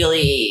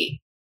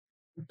really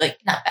like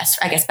not best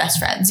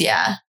friends.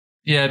 Yeah.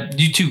 Yeah,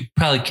 you two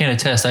probably can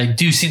attest. I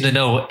do seem to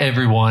know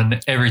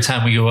everyone every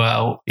time we go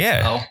out.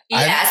 Yeah. Oh.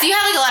 Yeah. So you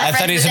have like a lot of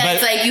friends, but then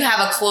it's like you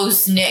have a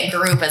close knit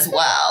group as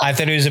well. I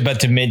thought he was about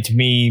to admit to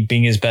me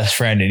being his best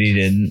friend, and he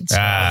didn't. So.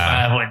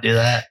 I wouldn't do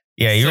that.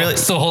 Yeah, you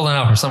Still holding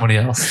out for somebody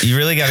else. You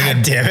really got a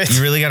good. Damn it.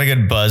 You really got a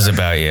good buzz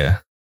about you.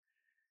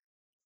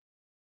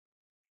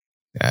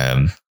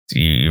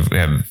 You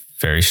have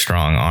very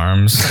strong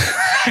arms. Is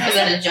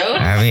that a joke?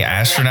 I mean,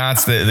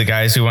 astronauts, the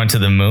guys who went to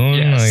the moon.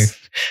 Yes. Like,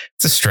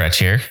 it's a stretch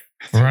here.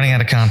 We're running out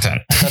of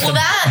content. Well,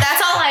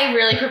 that's all I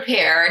really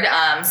prepared.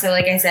 So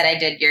like I said, I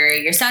did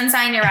your sun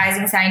sign, your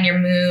rising sign, your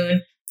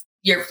moon,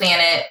 your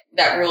planet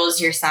that rules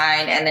your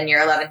sign, and then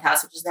your 11th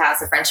house, which is the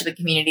house of friendship and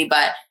community.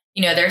 But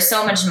you know, there's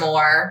so much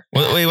more.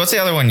 Wait, what's the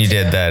other one you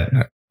did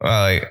that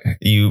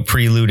you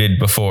preluded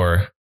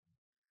before?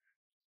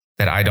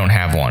 That I don't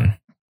have one.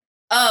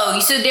 Oh,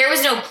 so there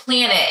was no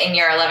planet in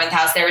your 11th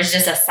house. There was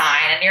just a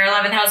sign in your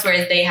 11th house,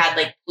 whereas they had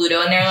like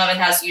Pluto in their 11th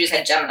house. You just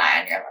had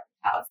Gemini in your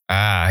 11th house.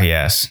 Ah,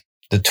 yes.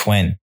 The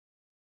twin.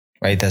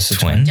 Right? That's the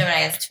twin.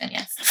 Gemini is the twin,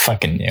 yes.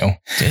 Fucking new.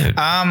 Dude.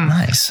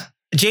 Nice.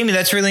 Jamie,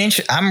 that's really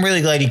interesting. I'm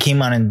really glad you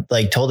came on and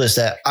like told us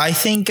that. I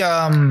think,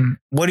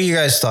 what are your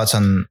guys' thoughts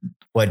on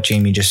what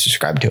Jamie just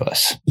described to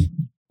us?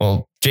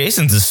 Well,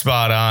 Jason's is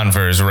spot on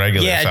for his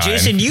regular sign.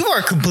 Jason, you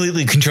are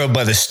completely controlled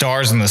by the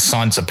stars and the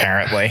suns,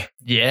 apparently.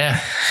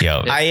 Yeah.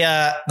 Yo.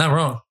 Not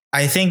wrong.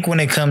 I think when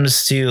it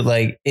comes to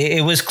like,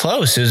 it was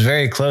close. It was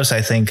very close,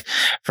 I think,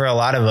 for a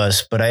lot of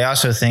us. But I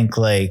also think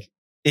like,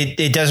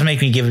 it does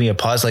make me give me a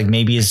pause. Like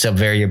maybe it's a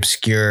very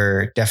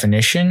obscure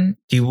definition.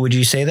 Would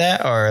you say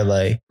that? Or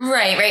like.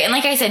 Right. And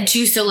like I said,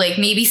 too, so like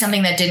maybe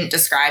something that didn't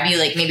describe you,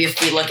 like maybe if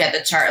we look at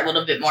the chart a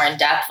little bit more in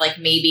depth, like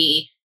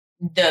maybe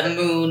the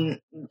moon,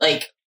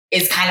 like,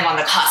 is kind of on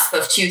the cusp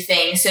of two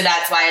things. So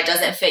that's why it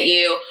doesn't fit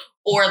you.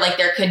 Or like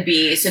there could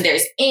be, so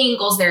there's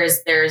angles,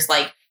 there's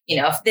like, you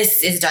know, if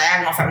this is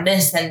diagonal from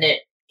this, then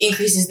it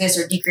increases this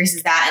or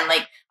decreases that. And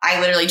like, I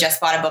literally just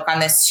bought a book on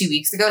this 2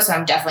 weeks ago, so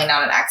I'm definitely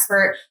not an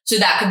expert. So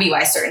that could be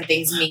why certain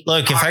things make.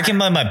 Look, if I can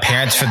blame my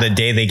parents for the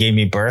day they gave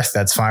me birth,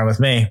 that's fine with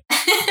me.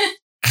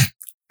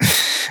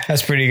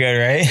 That's pretty good,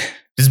 right?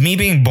 Does me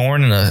being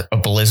born in a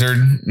blizzard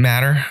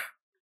matter?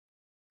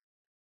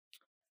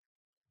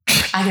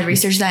 I could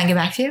research that and get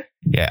back to you.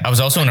 Yeah. I was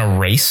also in a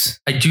race.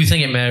 I do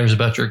think it matters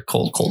about your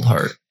cold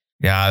heart.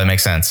 Yeah, that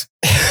makes sense.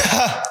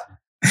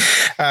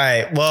 All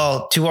right.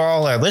 Well, to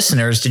all our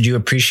listeners, did you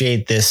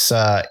appreciate this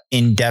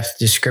in-depth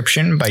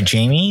description by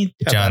Jamie?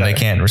 John, they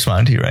can't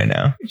respond to you right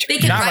now. They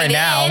can Not write right in.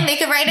 now. They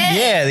could write in.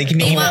 Yeah, they can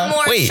They email. want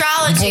more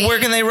astrology. Where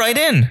can they write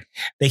in?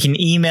 They can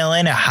email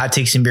in at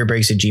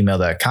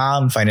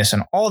hottakesandbeerbreaks@gmail.com. Find us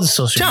on all the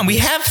social John, we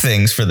medias. have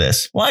things for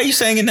this. Why are you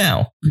saying it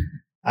now?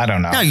 I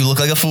don't know. Now you look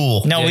like a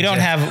fool. No, Yeah, we don't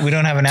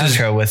have an Does-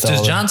 outro with all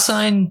Does the- John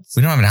sign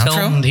We don't have an tell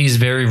outro? him he's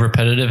very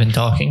repetitive in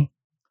talking?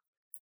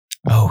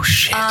 Oh,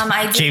 shit.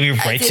 Jamie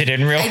writes it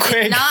in real I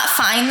quick. did not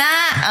find that.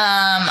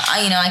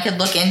 I could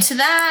look into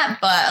that,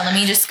 but let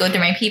me just go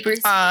through my papers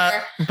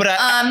here. But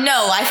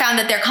No, I found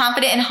that they're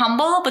confident and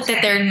humble, but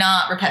that they're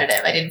not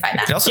repetitive. I didn't find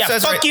that. It also yeah,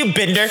 says fuck right, you,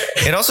 Binder.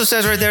 It also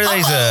says right there that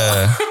he's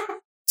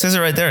says it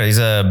right there. He's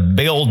a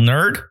big old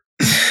nerd.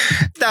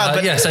 No,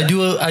 but Yes, I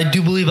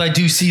do believe I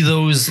do see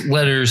those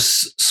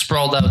letters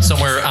sprawled out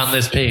somewhere on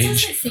this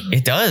page.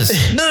 It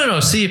does. No.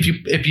 See,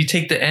 if you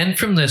take the N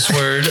from this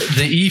word,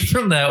 the E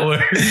from that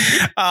word.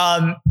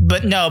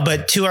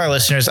 but to our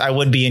listeners, I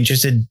would be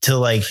interested to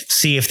like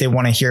see if they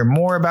want to hear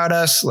more about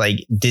us.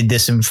 Like, did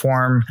this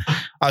inform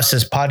us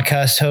as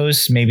podcast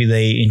hosts? Maybe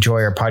they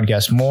enjoy our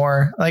podcast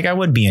more. Like, I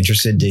would be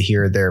interested to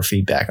hear their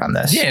feedback on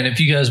this. Yeah, and if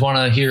you guys want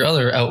to hear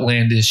other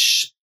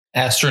outlandish,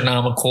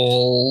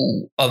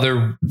 astronomical,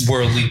 otherworldly.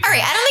 All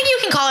right, I don't think you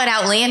can call it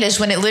outlandish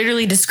when it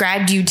literally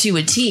described you to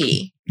a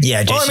T.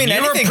 Yeah, Jason, Well, I mean,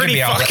 you were anything pretty could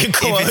be out. fucking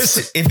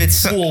close.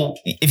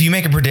 If you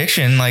make a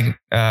prediction, like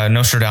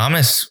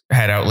Nostradamus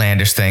had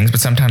outlandish things, but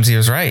sometimes he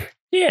was right.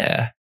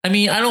 Yeah. I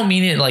mean, I don't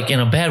mean it like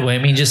in a bad way. I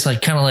mean, just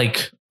like kind of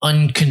like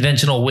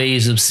unconventional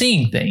ways of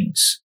seeing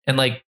things and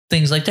like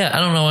things like that. I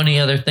don't know any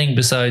other thing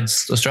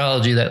besides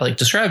astrology that like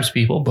describes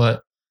people,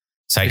 but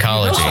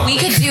Psychology. Oh, we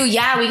could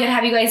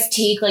have you guys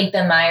take like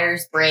the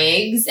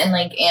Myers-Briggs and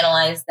like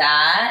analyze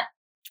that.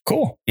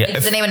 Cool. Yeah.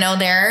 Does anyone know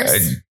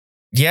theirs?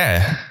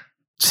 Yeah.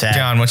 Sad.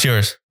 John, what's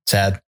yours?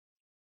 Sad.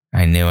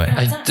 I knew it.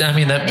 I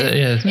mean, that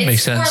It's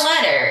makes sense. 4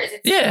 letters.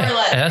 It's 4 Yeah.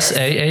 letters.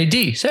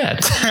 SAAD. Sad.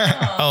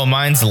 Oh,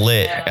 mine's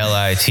lit.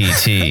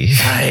 LITT.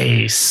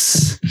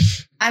 Nice.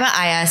 I'm an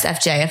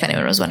ISFJ, if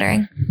anyone was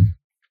wondering.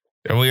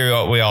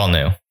 We all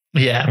knew.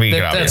 Yeah. We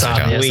could that's obviously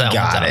tell. obvious. We That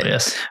got one's it.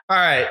 obvious. All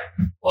right.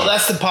 Well,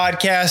 that's the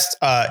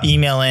podcast.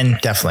 Email in,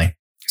 definitely.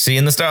 See you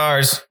in the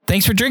stars.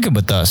 Thanks for drinking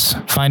with us.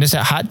 Find us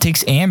at Hot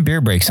Takes and Beer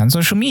Breaks on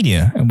social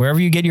media and wherever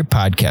you get your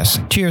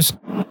podcasts. Cheers.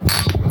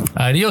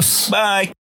 Adios. Bye.